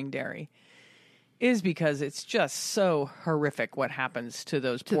consuming dairy is because it's just so horrific what happens to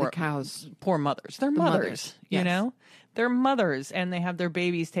those poor cows. Poor mothers. They're mothers, yes. They're mothers, and they have their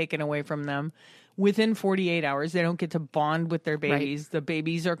babies taken away from them within 48 hours. They don't get to bond with their babies. Right. The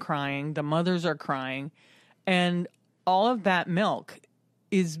babies are crying. The mothers are crying. And all of that milk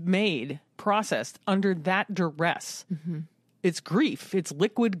is processed under that duress. Mm-hmm. It's grief. It's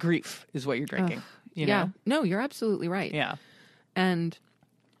liquid grief is what you're drinking. You know? No, you're absolutely right. Yeah. And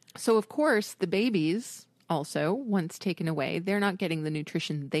so, of course, the babies also, once taken away, they're not getting the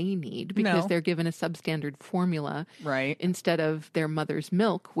nutrition they need because they're given a substandard formula. Right. Instead of their mother's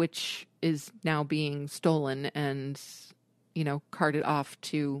milk, which is now being stolen and, carted off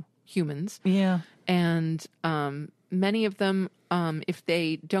to humans. Yeah. And many of them if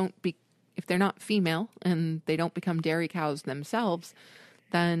they're not female and they don't become dairy cows themselves,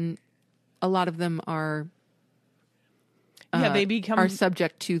 then a lot of them are are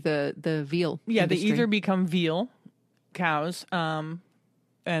subject to the veal. Yeah, industry. they either become veal cows, and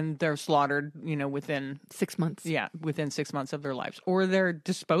they're slaughtered, within 6 months. Yeah, within 6 months of their lives, or they're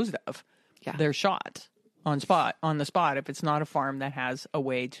disposed of. Yeah, they're shot on the spot if it's not a farm that has a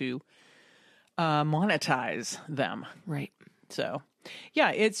way to monetize them. Right. So,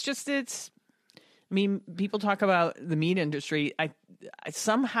 yeah, people talk about the meat industry. I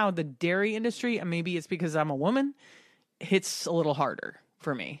somehow the dairy industry, and maybe it's because I'm a woman, hits a little harder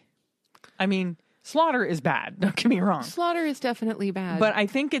for me. I mean, slaughter is bad. Don't get me wrong. Slaughter is definitely bad. But I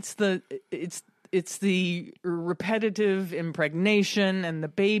think it's the repetitive impregnation and the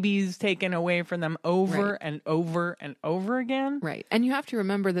babies taken away from them over and over and over again. Right. And you have to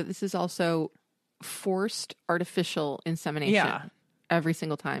remember that this is also forced artificial insemination. Yeah. Every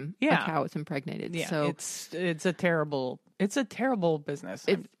single time a cow is impregnated. Yeah. So it's a terrible business.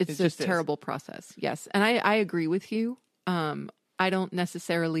 It's a terrible process. Yes. And I agree with you. I don't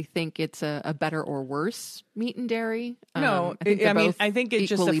necessarily think it's a better or worse meat and dairy. No, I think it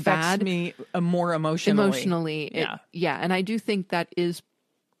just affects me more emotionally. Yeah. And I do think that is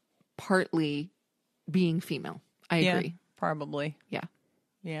partly being female. I agree. Probably. Yeah.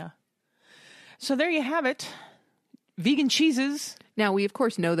 Yeah. So there you have it. Vegan cheeses. Now, we, of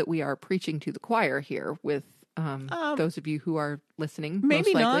course, know that we are preaching to the choir here with those of you who are listening.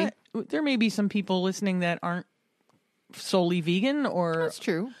 Maybe most likely. not. There may be some people listening that aren't solely vegan, or that's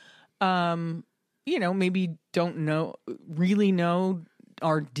true. Maybe don't really know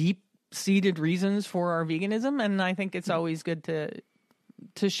our deep-seated reasons for our veganism, and I think it's always good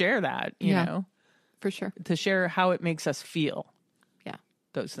to share that. You know, for sure, to share how it makes us feel. Yeah,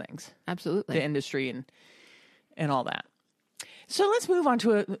 those things, absolutely, the industry and all that. So let's move on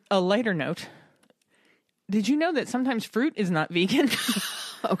to a lighter note. Did you know that sometimes fruit is not vegan?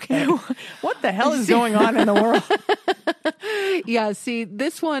 Okay. What the hell is going on in the world? Yeah, see,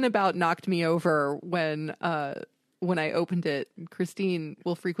 this one about knocked me over when I opened it. Christine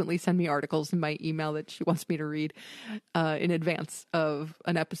will frequently send me articles in my email that she wants me to read in advance of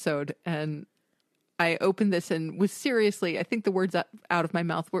an episode. And I opened this and was seriously, I think the words out of my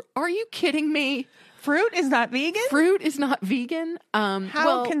mouth were, "Are you kidding me? Fruit is not vegan? Fruit is not vegan?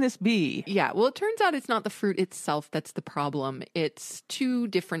 How can this be?" Yeah, well, it turns out it's not the fruit itself that's the problem. It's two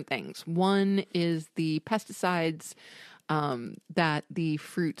different things. One is the pesticides that the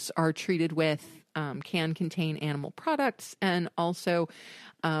fruits are treated with can contain animal products, and also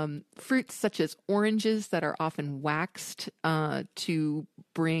fruits such as oranges that are often waxed to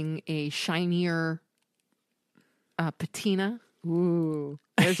bring a shinier patina. Ooh,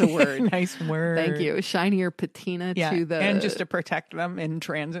 there's a word. Nice word. Thank you. A shinier patina to the... And just to protect them in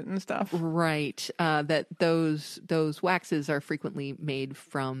transit and stuff. Right. That those waxes are frequently made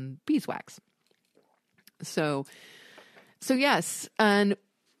from beeswax. So yes. And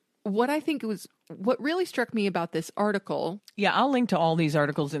what really struck me about this article... Yeah, I'll link to all these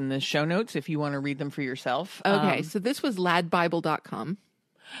articles in the show notes if you want to read them for yourself. Okay, so this was ladbible.com.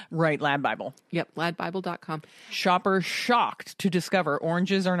 Right, Lad Bible. Yep, ladbible.com. Shopper shocked to discover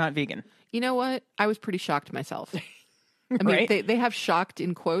oranges are not vegan. You know what? I was pretty shocked myself. I mean, they have shocked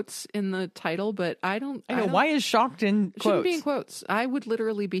in quotes in the title, but I don't... Why is shocked in quotes? Shouldn't be in quotes. I would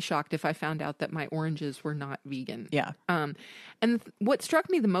literally be shocked if I found out that my oranges were not vegan. Yeah. And what struck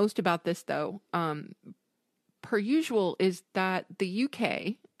me the most about this, though, per usual, is that the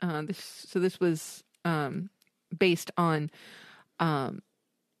UK, this was based on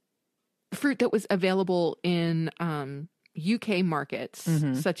fruit that was available in UK markets,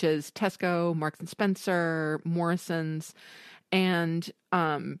 such as Tesco, Marks and Spencer, Morrison's, and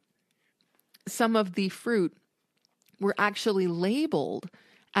some of the fruit were actually labeled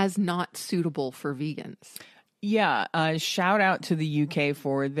as not suitable for vegans. Yeah, shout out to the UK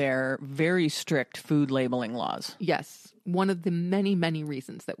for their very strict food labeling laws. Yes, one of the many, many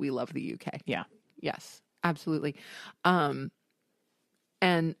reasons that we love the UK. Yeah. Yes, absolutely. And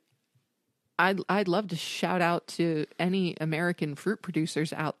I'd love to shout out to any American fruit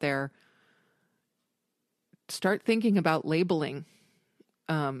producers out there. Start thinking about labeling.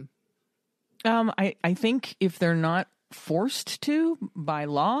 I think if they're not forced to by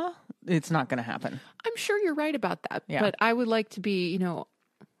law, it's not going to happen. I'm sure you're right about that. Yeah. But I would like to be,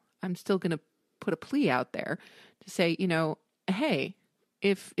 I'm still going to put a plea out there to say, hey,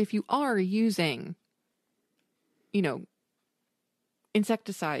 if you are using,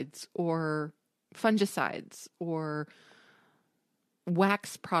 insecticides or fungicides or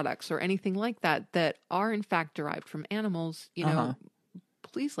wax products or anything like that that are in fact derived from animals, you know,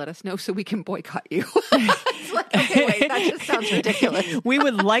 please let us know so we can boycott you. It's like, okay, wait, that just sounds ridiculous. We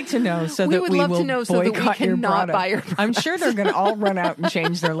would like to know so that we will boycott so that we cannot buy your product. I'm sure they're going to all run out and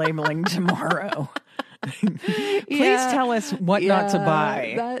change their labeling tomorrow. Please tell us what not to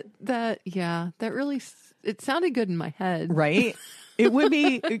buy. That really, it sounded good in my head. Right? It would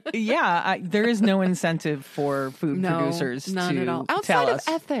be, there is no incentive for food producers none to at all. tell Outside us.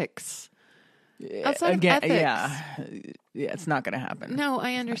 of ethics. Outside of ethics. Yeah, it's not going to happen. No,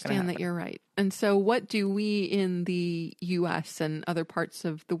 I understand that you're right. And so what do we in the U.S. and other parts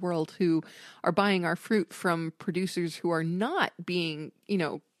of the world who are buying our fruit from producers who are not being, you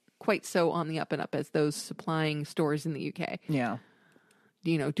know, quite so on the up and up as those supplying stores in the UK? Yeah.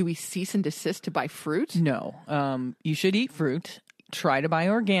 You know, do we cease and desist to buy fruit? No. You should eat fruit. Try to buy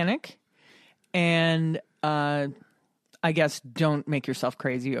organic. And I guess don't make yourself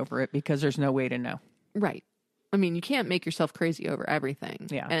crazy over it because there's no way to know. Right. I mean, you can't make yourself crazy over everything.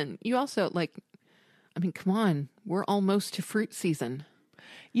 Yeah. And you also, like, I mean, come on. We're almost to fruit season.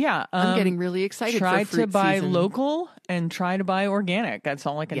 Yeah. I'm getting really excited for fruit season. Try to buy local and try to buy organic. That's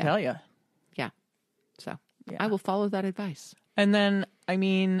all I can tell you. Yeah. So I will follow that advice. And then, I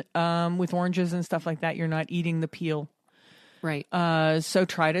mean, with oranges and stuff like that, you're not eating the peel. Right. So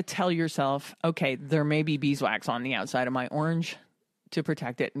try to tell yourself, okay, there may be beeswax on the outside of my orange to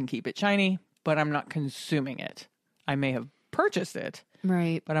protect it and keep it shiny, but I'm not consuming it. I may have purchased it,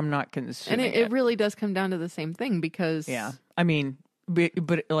 right, but I'm not consuming it. And it really does come down to the same thing because... Yeah. I mean,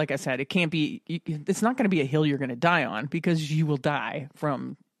 but like I said, it can't be... It's not going to be a hill you're going to die on because you will die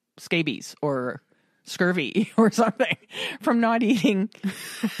from scabies or scurvy or something from not eating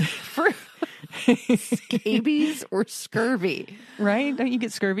fruit. Scabies or scurvy, right? Don't you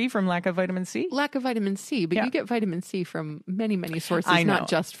get scurvy from lack of vitamin C? Lack of vitamin C, but you get vitamin C from many, many sources, not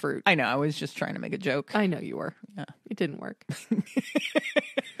just fruit. I know. I was just trying to make a joke. I know you were. Yeah, it didn't work.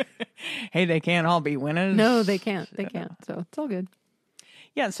 Hey, they can't all be winners. No, they can't. They can't. So it's all good.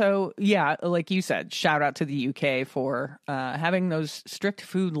 Yeah. So like you said, shout out to the UK for having those strict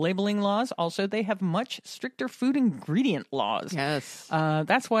food labeling laws. Also, they have much stricter food ingredient laws. Yes.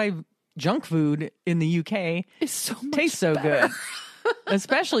 That's why junk food in the UK tastes so good,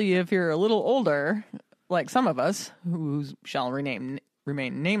 especially if you're a little older, like some of us who shall remain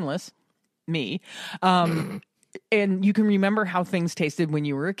nameless, me. And you can remember how things tasted when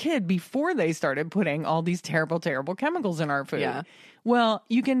you were a kid before they started putting all these terrible, terrible chemicals in our food. Yeah. Well,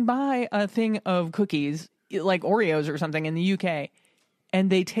 you can buy a thing of cookies like Oreos or something in the UK, and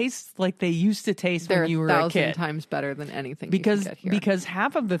they taste like they used to taste when you were a kid. They're 1,000 times better than anything because you can get here. Because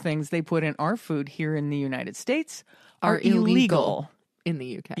half of the things they put in our food here in the United States are illegal in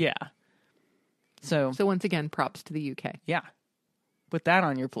the UK. Yeah. So once again, props to the UK. Yeah. Put that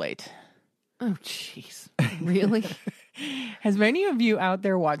on your plate. Oh, jeez. Really? Has many of you out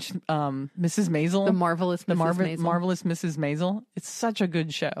there watched Mrs. Maisel? The Marvelous Mrs. Maisel? Marvelous Mrs. Maisel. It's such a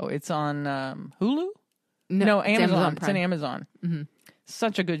good show. It's on Hulu? No, Amazon. It's on Amazon. Mm-hmm.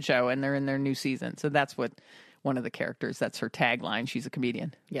 Such a good show, and they're in their new season. So that's what one of the characters, that's her tagline. She's a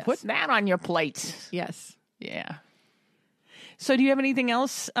comedian. Yes. Put that on your plate. Yes. Yeah. So do you have anything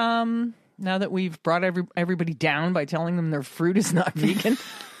else now that we've brought everybody down by telling them their fruit is not vegan?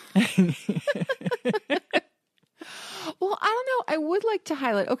 Well, I don't know. I would like to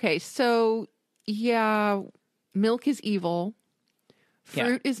highlight. Okay, so yeah, milk is evil.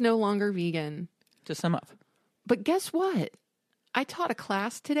 Fruit is no longer vegan. To sum up. But guess what? I taught a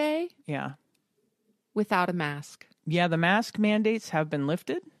class today. Yeah. Without a mask. Yeah, the mask mandates have been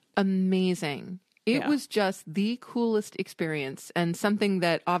lifted. Amazing. It was just the coolest experience, and something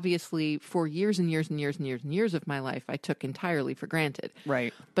that obviously for years and years and years and years and years of my life I took entirely for granted.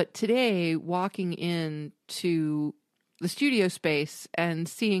 Right. But today, walking into the studio space and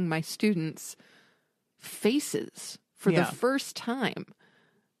seeing my students' faces for the first time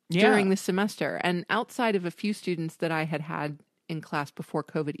during the semester, and outside of a few students that I had in class before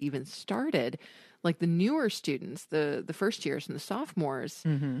COVID even started, like the newer students, the first years and the sophomores,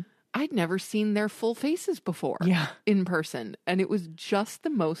 I'd never seen their full faces before in person. And it was just the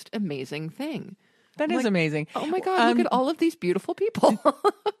most amazing thing. That is amazing. Oh my God, look at all of these beautiful people.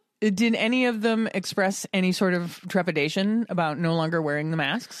 Did any of them express any sort of trepidation about no longer wearing the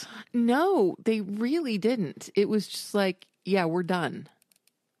masks? No, they really didn't. It was just like, yeah, we're done.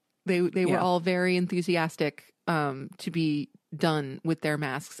 They were all very enthusiastic to be done with their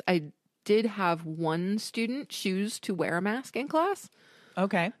masks. I did have one student choose to wear a mask in class.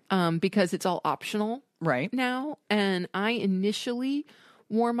 Okay. Because it's all optional now. And I initially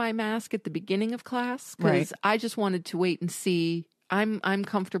wore my mask at the beginning of class because I just wanted to wait and see. I'm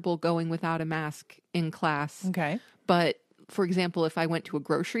comfortable going without a mask in class. Okay. But for example, if I went to a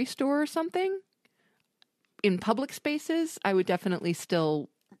grocery store or something, in public spaces, I would definitely still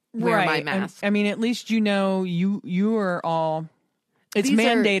wear my mask. I mean, at least you are all. It's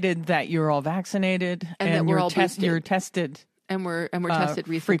mandated that you're all vaccinated and that we're all boosted. You're tested, and we're tested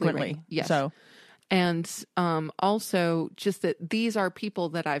frequently. Right? Yes. So, and also just that these are people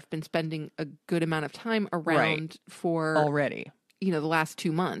that I've been spending a good amount of time around for already. The last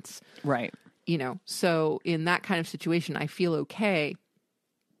 2 months. Right. So in that kind of situation, I feel okay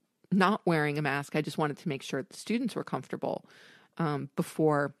not wearing a mask. I just wanted to make sure the students were comfortable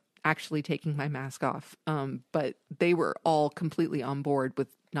before actually taking my mask off. But they were all completely on board with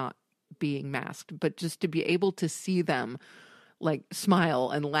not being masked. But just to be able to see them like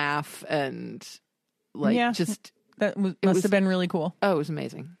smile and laugh and just... Must have been really cool. Oh, it was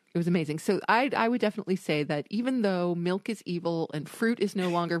amazing. It was amazing. So I would definitely say that even though milk is evil and fruit is no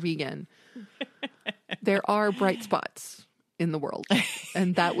longer vegan, there are bright spots in the world.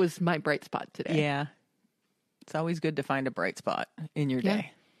 And that was my bright spot today. Yeah. It's always good to find a bright spot in your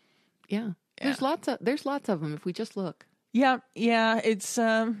day. Yeah. There's lots of them if we just look. Yeah. Yeah. It's,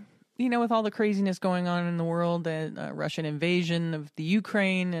 with all the craziness going on in the world, the Russian invasion of the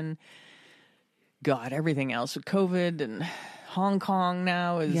Ukraine and everything else with COVID, and Hong Kong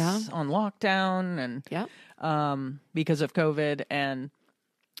now is on lockdown and because of COVID, and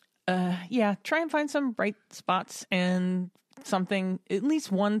try and find some bright spots and something, at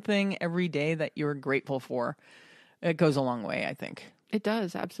least one thing every day that you're grateful for. It goes a long way, I think. It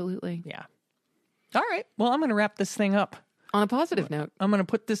does, absolutely. Yeah. All right. Well, I'm going to wrap this thing up. On a positive note. I'm going to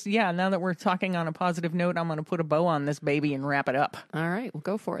put this, now that we're talking on a positive note, I'm going to put a bow on this baby and wrap it up. All right. Well,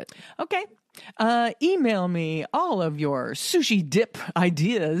 go for it. Okay. Email me all of your sushi dip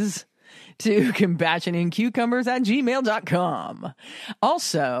ideas to compassionandcucumbers@gmail.com.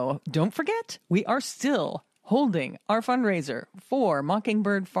 Also, don't forget, we are still holding our fundraiser for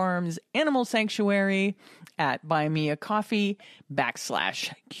Mockingbird Farms Animal Sanctuary at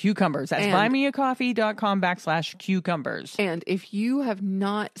buymeacoffee.com/cucumbers. That's buymeacoffee.com/cucumbers. And if you have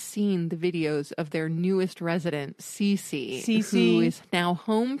not seen the videos of their newest resident, Cece, who is now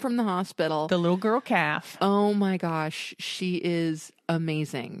home from the hospital. The little girl calf. Oh my gosh, she is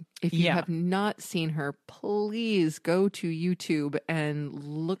amazing. If you have not seen her, please go to YouTube and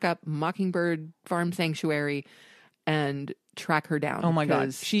look up Mockingbird Farm Sanctuary and track her down. Oh my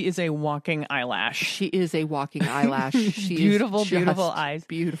God. She is a walking eyelash. She is a walking eyelash. She beautiful, is beautiful eyes.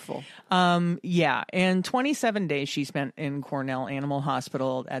 Beautiful. And 27 days she spent in Cornell Animal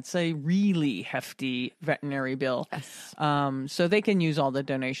Hospital. That's a really hefty veterinary bill. Yes. So they can use all the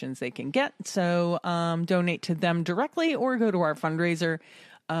donations they can get. So donate to them directly or go to our fundraiser.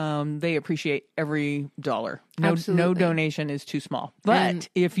 They appreciate every dollar. No donation is too small. But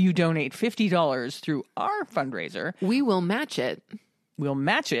if you donate $50 through our fundraiser, we will match it. We'll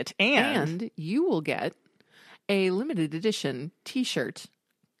match it, and you will get a limited edition T-shirt.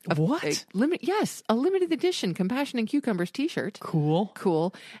 What? A limited edition Compassion and Cucumbers T-shirt. Cool.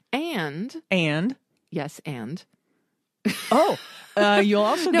 And yes, and you'll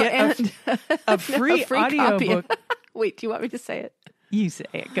also get a free audiobook. Wait, do you want me to say it? You say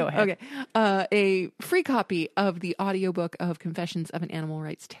it. Go ahead. Okay. A free copy of the audiobook of Confessions of an Animal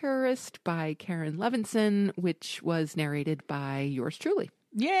Rights Terrorist by Karen Levinson, which was narrated by yours truly.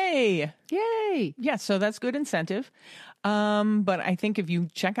 Yay. Yeah, so that's good incentive. But I think if you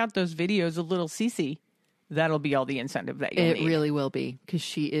check out those videos of little Cece, that'll be all the incentive that you'll need. It really will be, because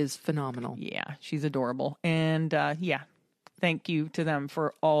she is phenomenal. Yeah, she's adorable. And thank you to them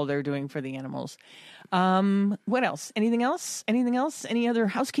for all they're doing for the animals. What else? Anything else? Any other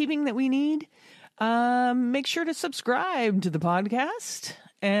housekeeping that we need? Make sure to subscribe to the podcast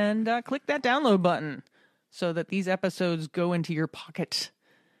and click that download button so that these episodes go into your pocket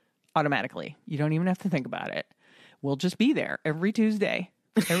automatically. You don't even have to think about it. We'll just be there every Tuesday.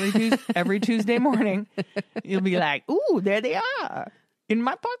 Every Tuesday morning. You'll be like, ooh, there they are. In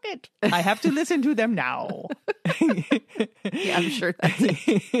my pocket. I have to listen to them now. Yeah, I'm sure that's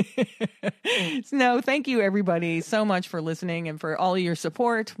it. No, thank you everybody so much for listening and for all your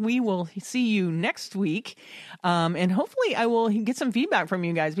support. We will see you next week. And hopefully I will get some feedback from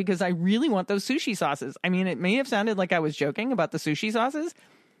you guys, because I really want those sushi sauces. I mean, it may have sounded like I was joking about the sushi sauces.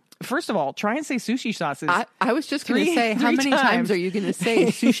 First of all, try and say sushi sauces. I was just going to say, how many times are you going to say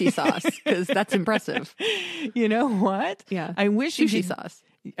sushi sauce? Because that's impressive. You know what? Yeah. I wish sushi sauce.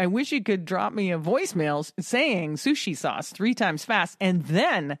 I wish you could drop me a voicemail saying sushi sauce 3 times fast and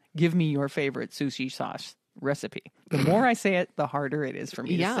then give me your favorite sushi sauce recipe. The more I say it, the harder it is for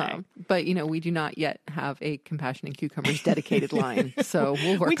me to say. But, we do not yet have a Compassion and Cucumbers dedicated line. So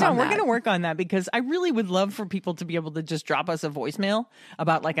we'll work on that. We're going to work on that because I really would love for people to be able to just drop us a voicemail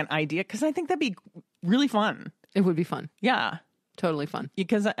about like an idea because I think that'd be really fun. It would be fun. Yeah. Totally fun.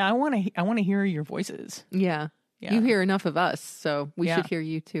 Because I want to hear your voices. Yeah. You hear enough of us, so we should hear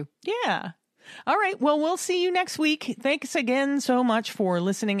you too. Yeah. All right. Well, we'll see you next week. Thanks again so much for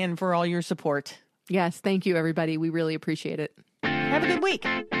listening and for all your support. Yes. Thank you, everybody. We really appreciate it. Have a good week.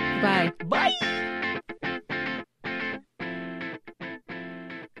 Bye. Bye.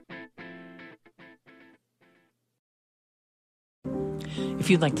 If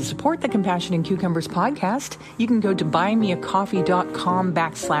you'd like to support the Compassion and Cucumbers podcast, you can go to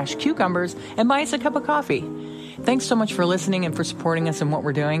buymeacoffee.com/cucumbers and buy us a cup of coffee. Thanks so much for listening and for supporting us in what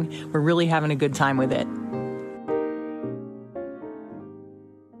we're doing. We're really having a good time with it.